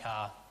along in your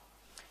car.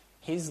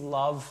 His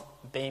love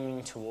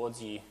beaming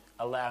towards you,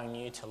 allowing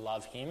you to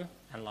love him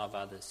and love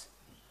others.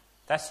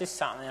 That's just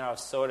something that I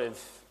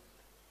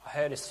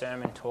heard a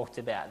sermon talked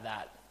about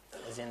that,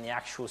 as in the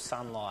actual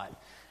sunlight.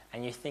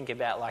 And you think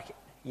about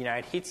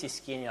it hits your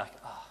skin, you're like,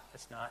 oh,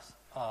 that's nice.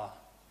 Oh,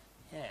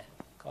 yeah,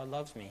 God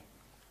loves me.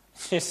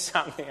 It's just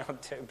something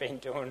I've been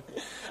doing.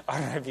 I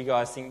don't know if you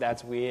guys think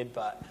that's weird,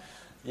 but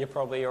you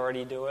probably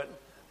already do it.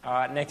 All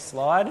right, next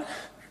slide.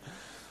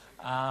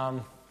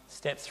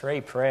 Step 3,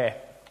 prayer.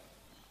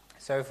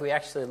 So if we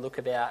actually look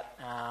about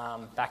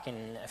back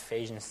in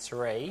Ephesians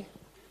 3,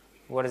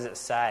 what does it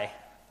say?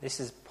 This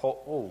is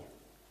Paul. Oh,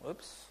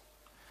 whoops.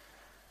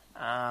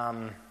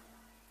 Come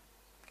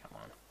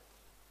on.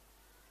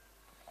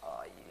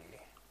 Oh, you.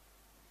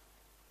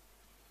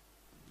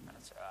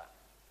 That's all right.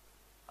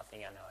 I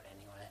think I know it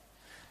anyway.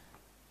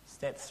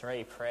 Step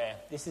 3, prayer.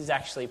 This is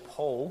actually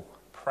Paul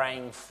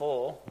praying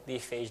for the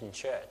Ephesian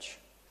church.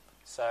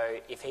 So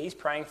if he's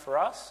praying for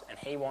us and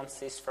he wants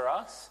this for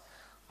us,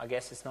 I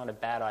guess it's not a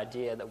bad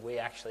idea that we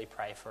actually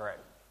pray for it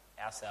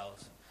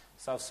ourselves.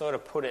 So I've sort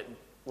of put it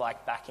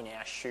like back in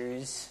our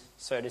shoes,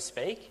 so to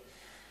speak.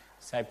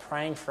 So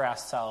praying for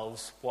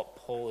ourselves what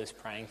Paul is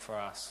praying for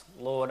us.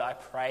 Lord, I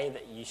pray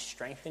that you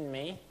strengthen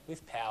me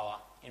with power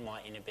in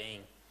my inner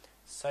being,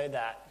 so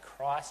that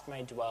Christ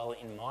may dwell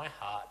in my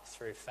heart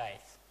through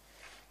faith,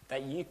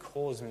 that you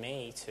cause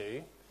me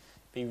to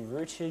be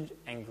rooted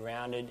and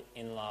grounded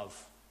in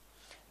love,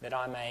 that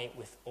I may,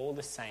 with all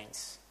the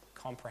saints,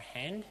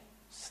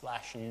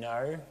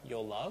 comprehend/know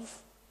your love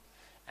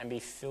and be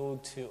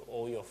filled to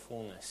all your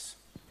fullness.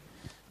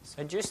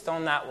 So just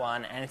on that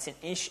one, and it's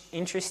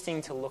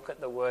interesting to look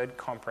at the word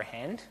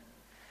comprehend,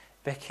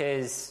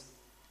 because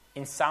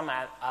in some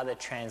other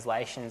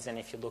translations, and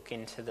if you look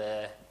into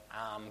the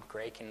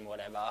Greek and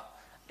whatever,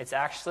 it's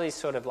actually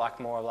sort of like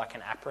more like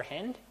an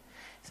apprehend.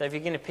 So if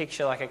you're going to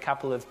picture like a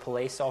couple of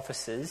police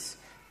officers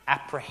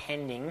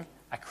apprehending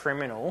a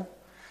criminal,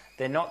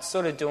 they're not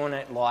sort of doing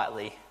it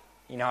lightly.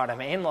 You know what I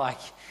mean? Like,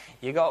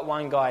 you got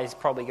one guy who's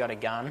probably got a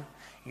gun.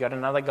 You got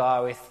another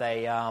guy with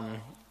a,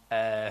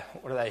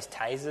 what are those,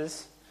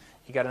 tasers?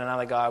 You got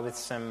another guy with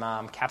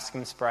some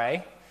capsicum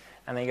spray.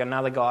 And then you got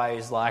another guy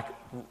who's like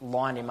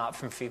lined him up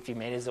from 50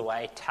 metres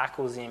away,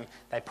 tackles him.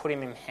 They put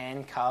him in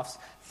handcuffs,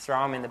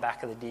 throw him in the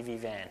back of the divvy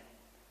van.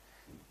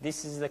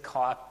 This is the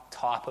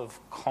type of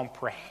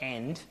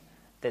comprehend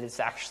that it's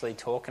actually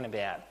talking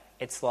about.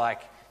 It's like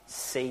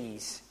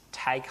seize,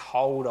 take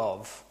hold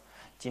of.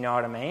 Do you know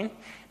what I mean?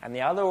 And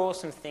the other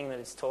awesome thing that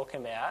it's talking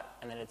about,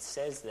 and that it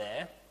says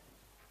there,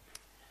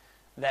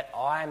 that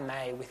I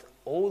may with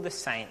all the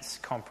saints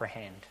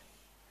comprehend.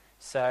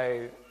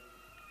 So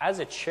as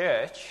a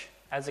church,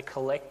 as a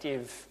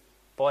collective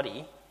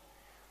body,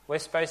 we're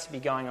supposed to be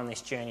going on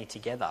this journey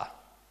together.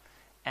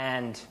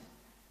 And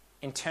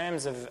in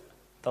terms of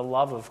the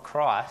love of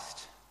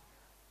Christ,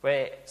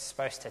 we're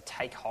supposed to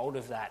take hold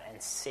of that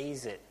and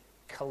seize it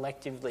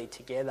collectively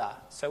together.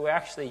 So we're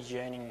actually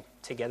journeying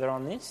together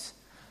on this.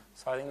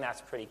 So I think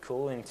that's pretty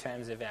cool in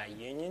terms of our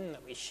union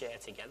that we share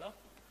together.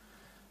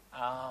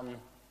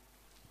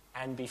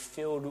 And be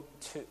filled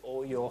to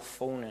all your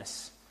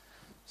fullness.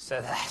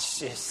 So that's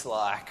just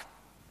like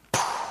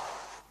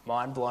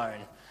mind blown.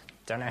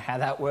 Don't know how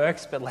that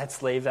works, but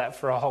let's leave that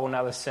for a whole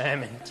nother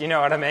sermon. Do you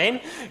know what I mean?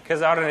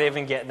 Because I don't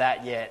even get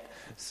that yet.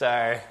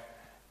 So,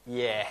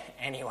 yeah,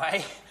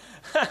 anyway.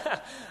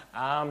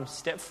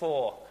 Step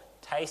 4,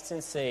 taste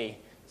and see.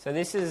 So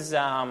this is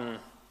a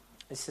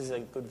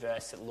good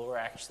verse that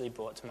Laura actually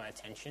brought to my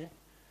attention.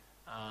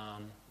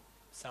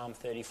 Psalm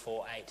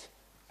 34:8.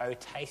 Oh,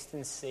 taste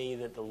and see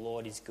that the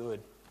Lord is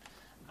good.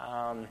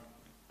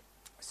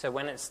 So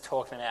when it's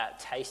talking about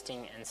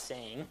tasting and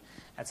seeing,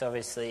 that's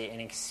obviously an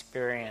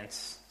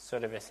experience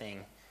sort of a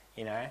thing,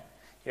 you know.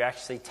 You're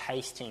actually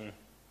tasting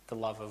the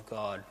love of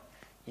God.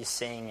 You're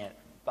seeing it.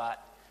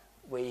 But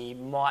we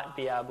might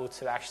be able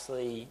to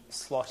actually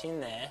slot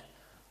in there,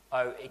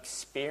 oh,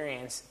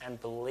 experience and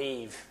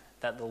believe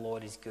that the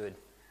Lord is good.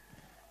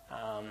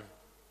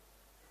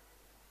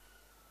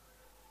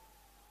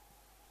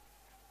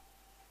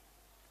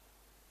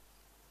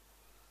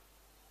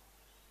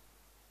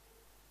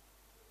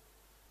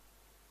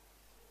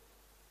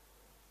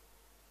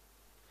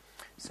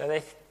 So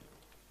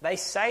they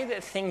say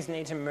that things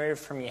need to move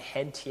from your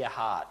head to your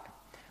heart,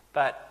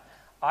 but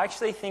I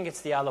actually think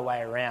it's the other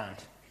way around.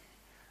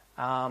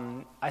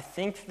 I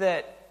think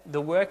that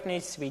the work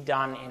needs to be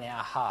done in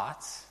our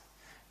hearts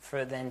for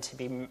it then to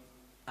be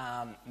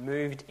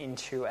moved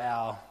into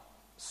our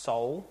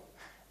soul,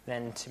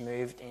 then to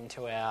move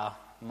into our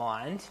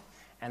mind,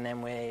 and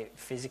then we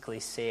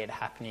physically see it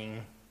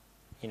happening,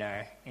 you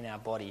know, in our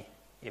body,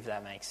 if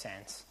that makes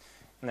sense.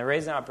 And the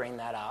reason I bring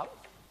that up,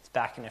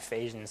 back in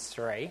Ephesians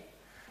 3.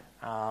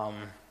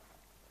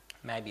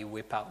 Maybe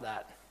whip up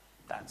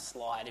that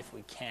slide if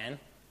we can.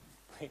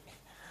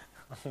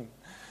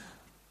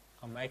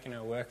 I'm making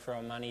her work for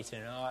her money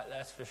tonight,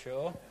 that's for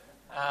sure.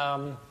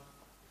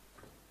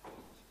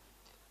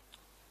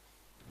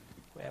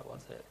 Where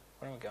was it?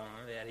 What am I going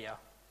on about here?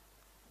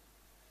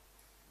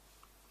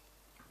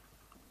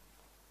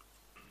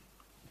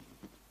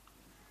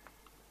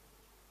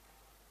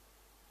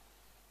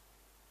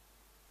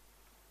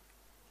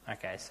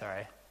 Okay,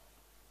 sorry.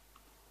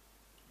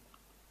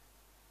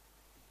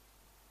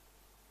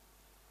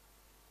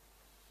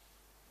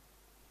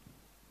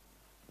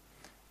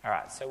 All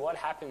right, so what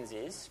happens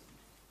is,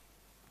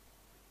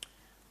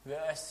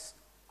 verse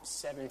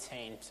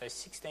 17, so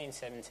 16,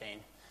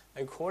 17,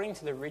 according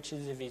to the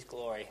riches of his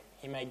glory,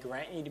 he may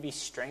grant you to be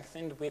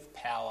strengthened with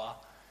power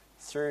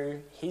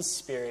through his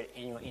Spirit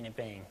in your inner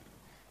being.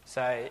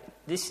 So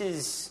this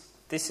is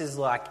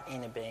like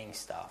inner being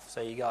stuff.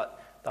 So you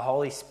got the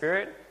Holy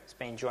Spirit, it's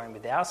been joined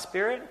with our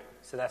spirit,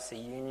 so that's the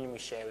union we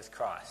share with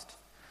Christ.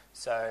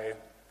 So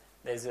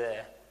there's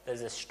a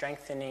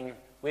strengthening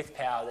with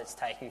power that's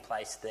taking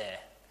place there.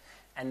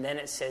 And then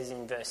it says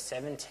in verse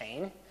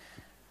 17,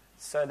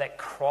 so that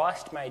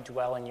Christ may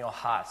dwell in your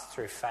hearts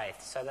through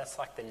faith. So that's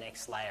like the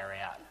next layer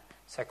out.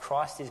 So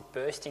Christ is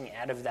bursting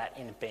out of that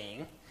inner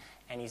being,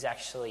 and he's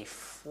actually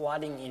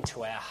flooding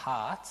into our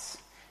hearts,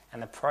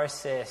 and the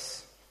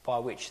process by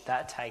which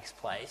that takes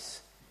place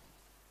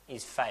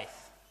is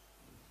faith.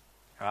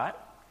 Right?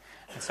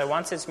 And so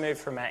once it's moved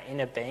from our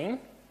inner being,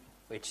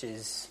 which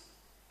is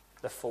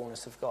the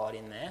fullness of God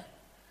in there,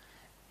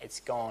 it's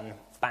gone,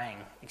 bang,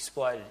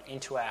 exploded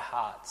into our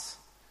hearts.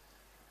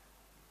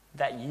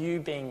 That you,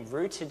 being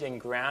rooted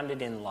and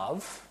grounded in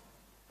love,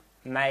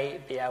 may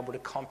be able to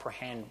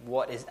comprehend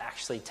what is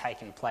actually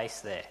taking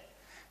place there.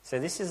 So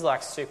this is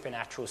like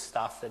supernatural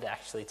stuff that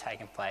actually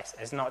taking place.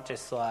 It's not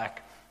just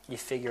like you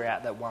figure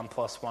out that 1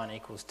 + 1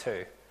 =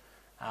 2.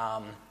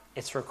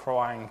 It's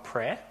requiring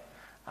prayer.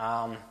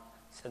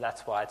 So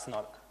that's why it's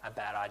not a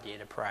bad idea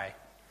to pray.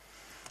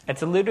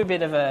 It's a little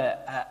bit of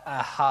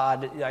a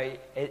hard...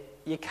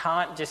 you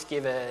can't just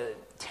give a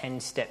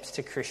 10 steps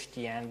to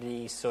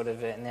Christianity sort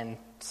of and then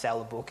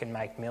sell a book and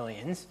make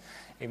millions,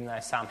 even though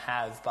some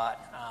have. But,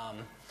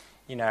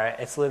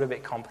 it's a little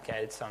bit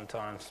complicated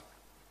sometimes.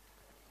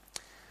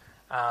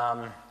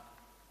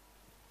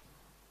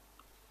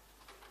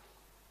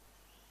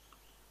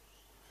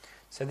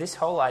 So this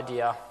whole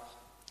idea,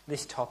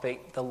 this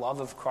topic, the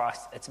love of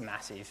Christ, it's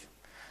massive.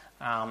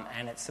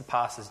 And it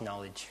surpasses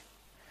knowledge.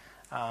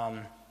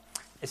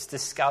 It's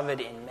discovered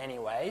in many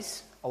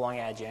ways along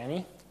our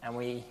journey,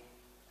 and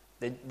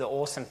the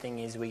awesome thing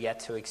is we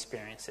get to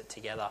experience it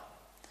together.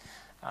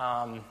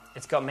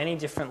 It's got many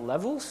different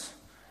levels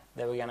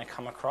that we're going to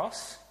come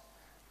across,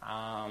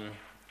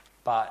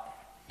 but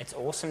it's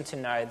awesome to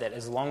know that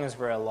as long as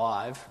we're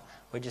alive,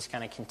 we're just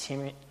going to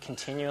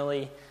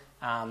continually,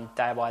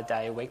 day by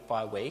day, week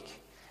by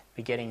week,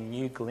 be getting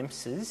new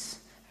glimpses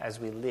as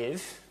we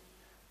live,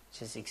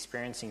 just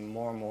experiencing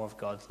more and more of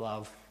God's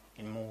love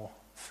in more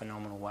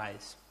phenomenal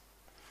ways.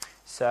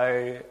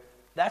 So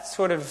that's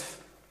sort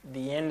of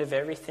the end of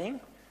everything.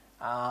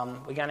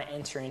 We're going to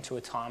enter into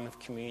a time of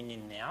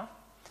communion now.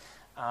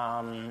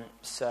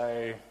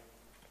 So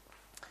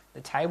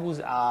the tables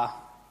are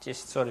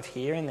just sort of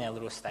here in their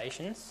little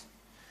stations.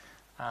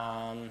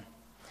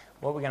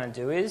 What we're going to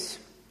do is,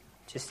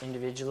 just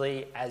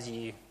individually, as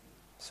you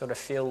sort of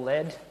feel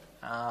led,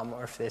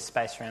 or if there's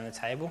space around the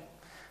table,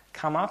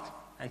 come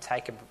up and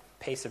take a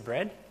piece of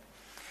bread.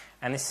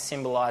 And this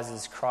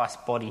symbolises Christ's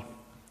body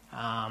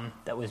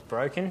that was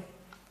broken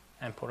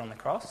and put on the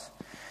cross.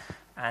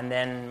 And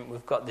then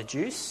we've got the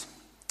juice,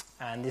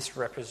 and this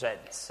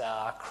represents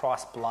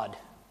Christ's blood,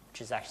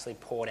 which is actually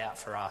poured out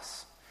for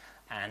us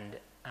and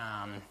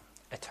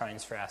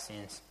atones for our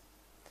sins.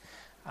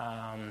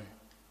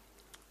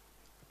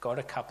 Got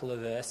a couple of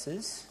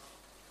verses.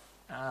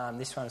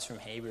 This one's from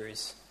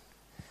Hebrews.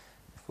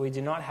 We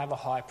do not have a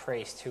high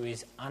priest who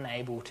is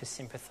unable to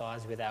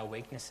sympathise with our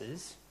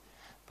weaknesses,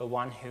 but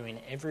one who in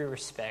every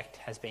respect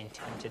has been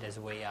tempted as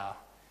we are,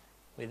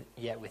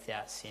 yet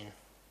without sin.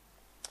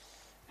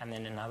 And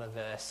then another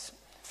verse.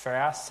 For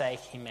our sake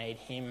he made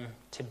him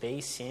to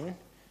be sin,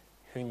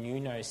 who knew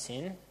no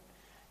sin,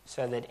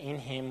 so that in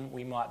him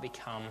we might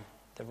become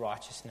the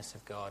righteousness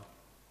of God.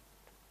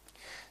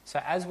 So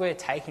as we're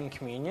taking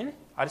communion,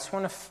 I just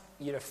want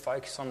you to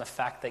focus on the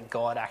fact that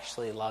God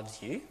actually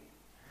loves you.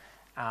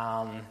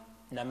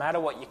 No matter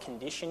what your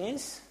condition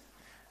is,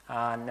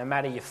 no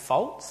matter your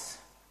faults,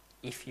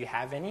 if you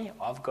have any,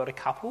 I've got a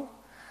couple,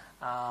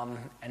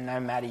 and no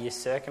matter your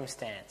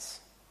circumstance.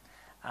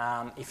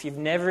 If you've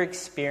never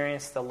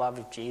experienced the love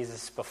of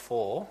Jesus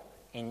before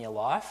in your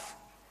life,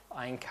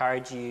 I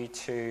encourage you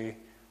to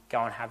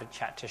go and have a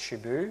chat to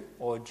Shabu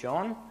or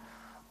John,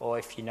 or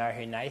if you know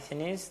who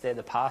Nathan is, they're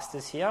the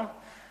pastors here.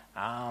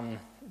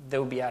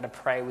 They'll be able to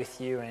pray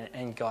with you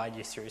and guide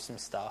you through some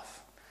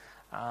stuff.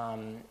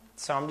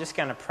 So I'm just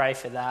going to pray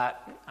for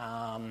that.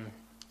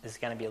 There's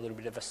going to be a little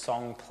bit of a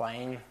song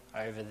playing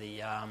over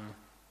the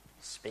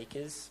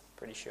speakers,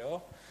 pretty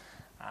sure.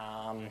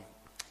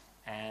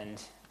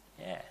 And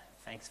yeah,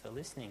 thanks for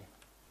listening.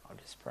 I'll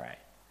just pray.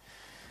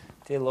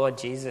 Dear Lord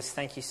Jesus,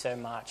 thank you so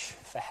much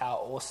for how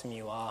awesome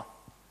you are.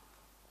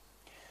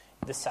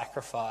 The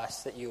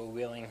sacrifice that you were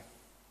willing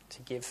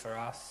to give for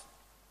us.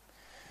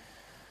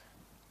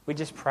 We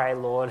just pray,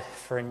 Lord,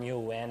 for a new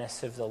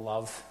awareness of the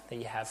love that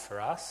you have for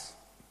us.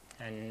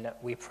 And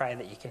we pray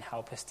that you can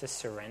help us to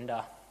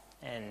surrender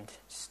and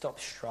stop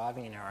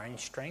striving in our own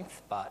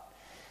strength, but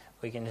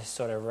we can just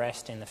sort of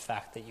rest in the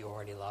fact that you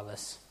already love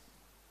us.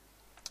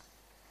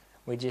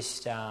 We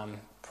just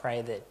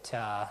pray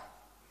that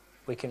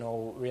we can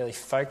all really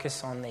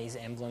focus on these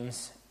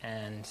emblems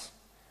and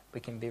we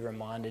can be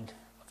reminded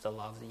of the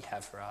love that you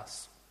have for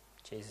us.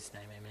 In Jesus'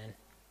 name, amen.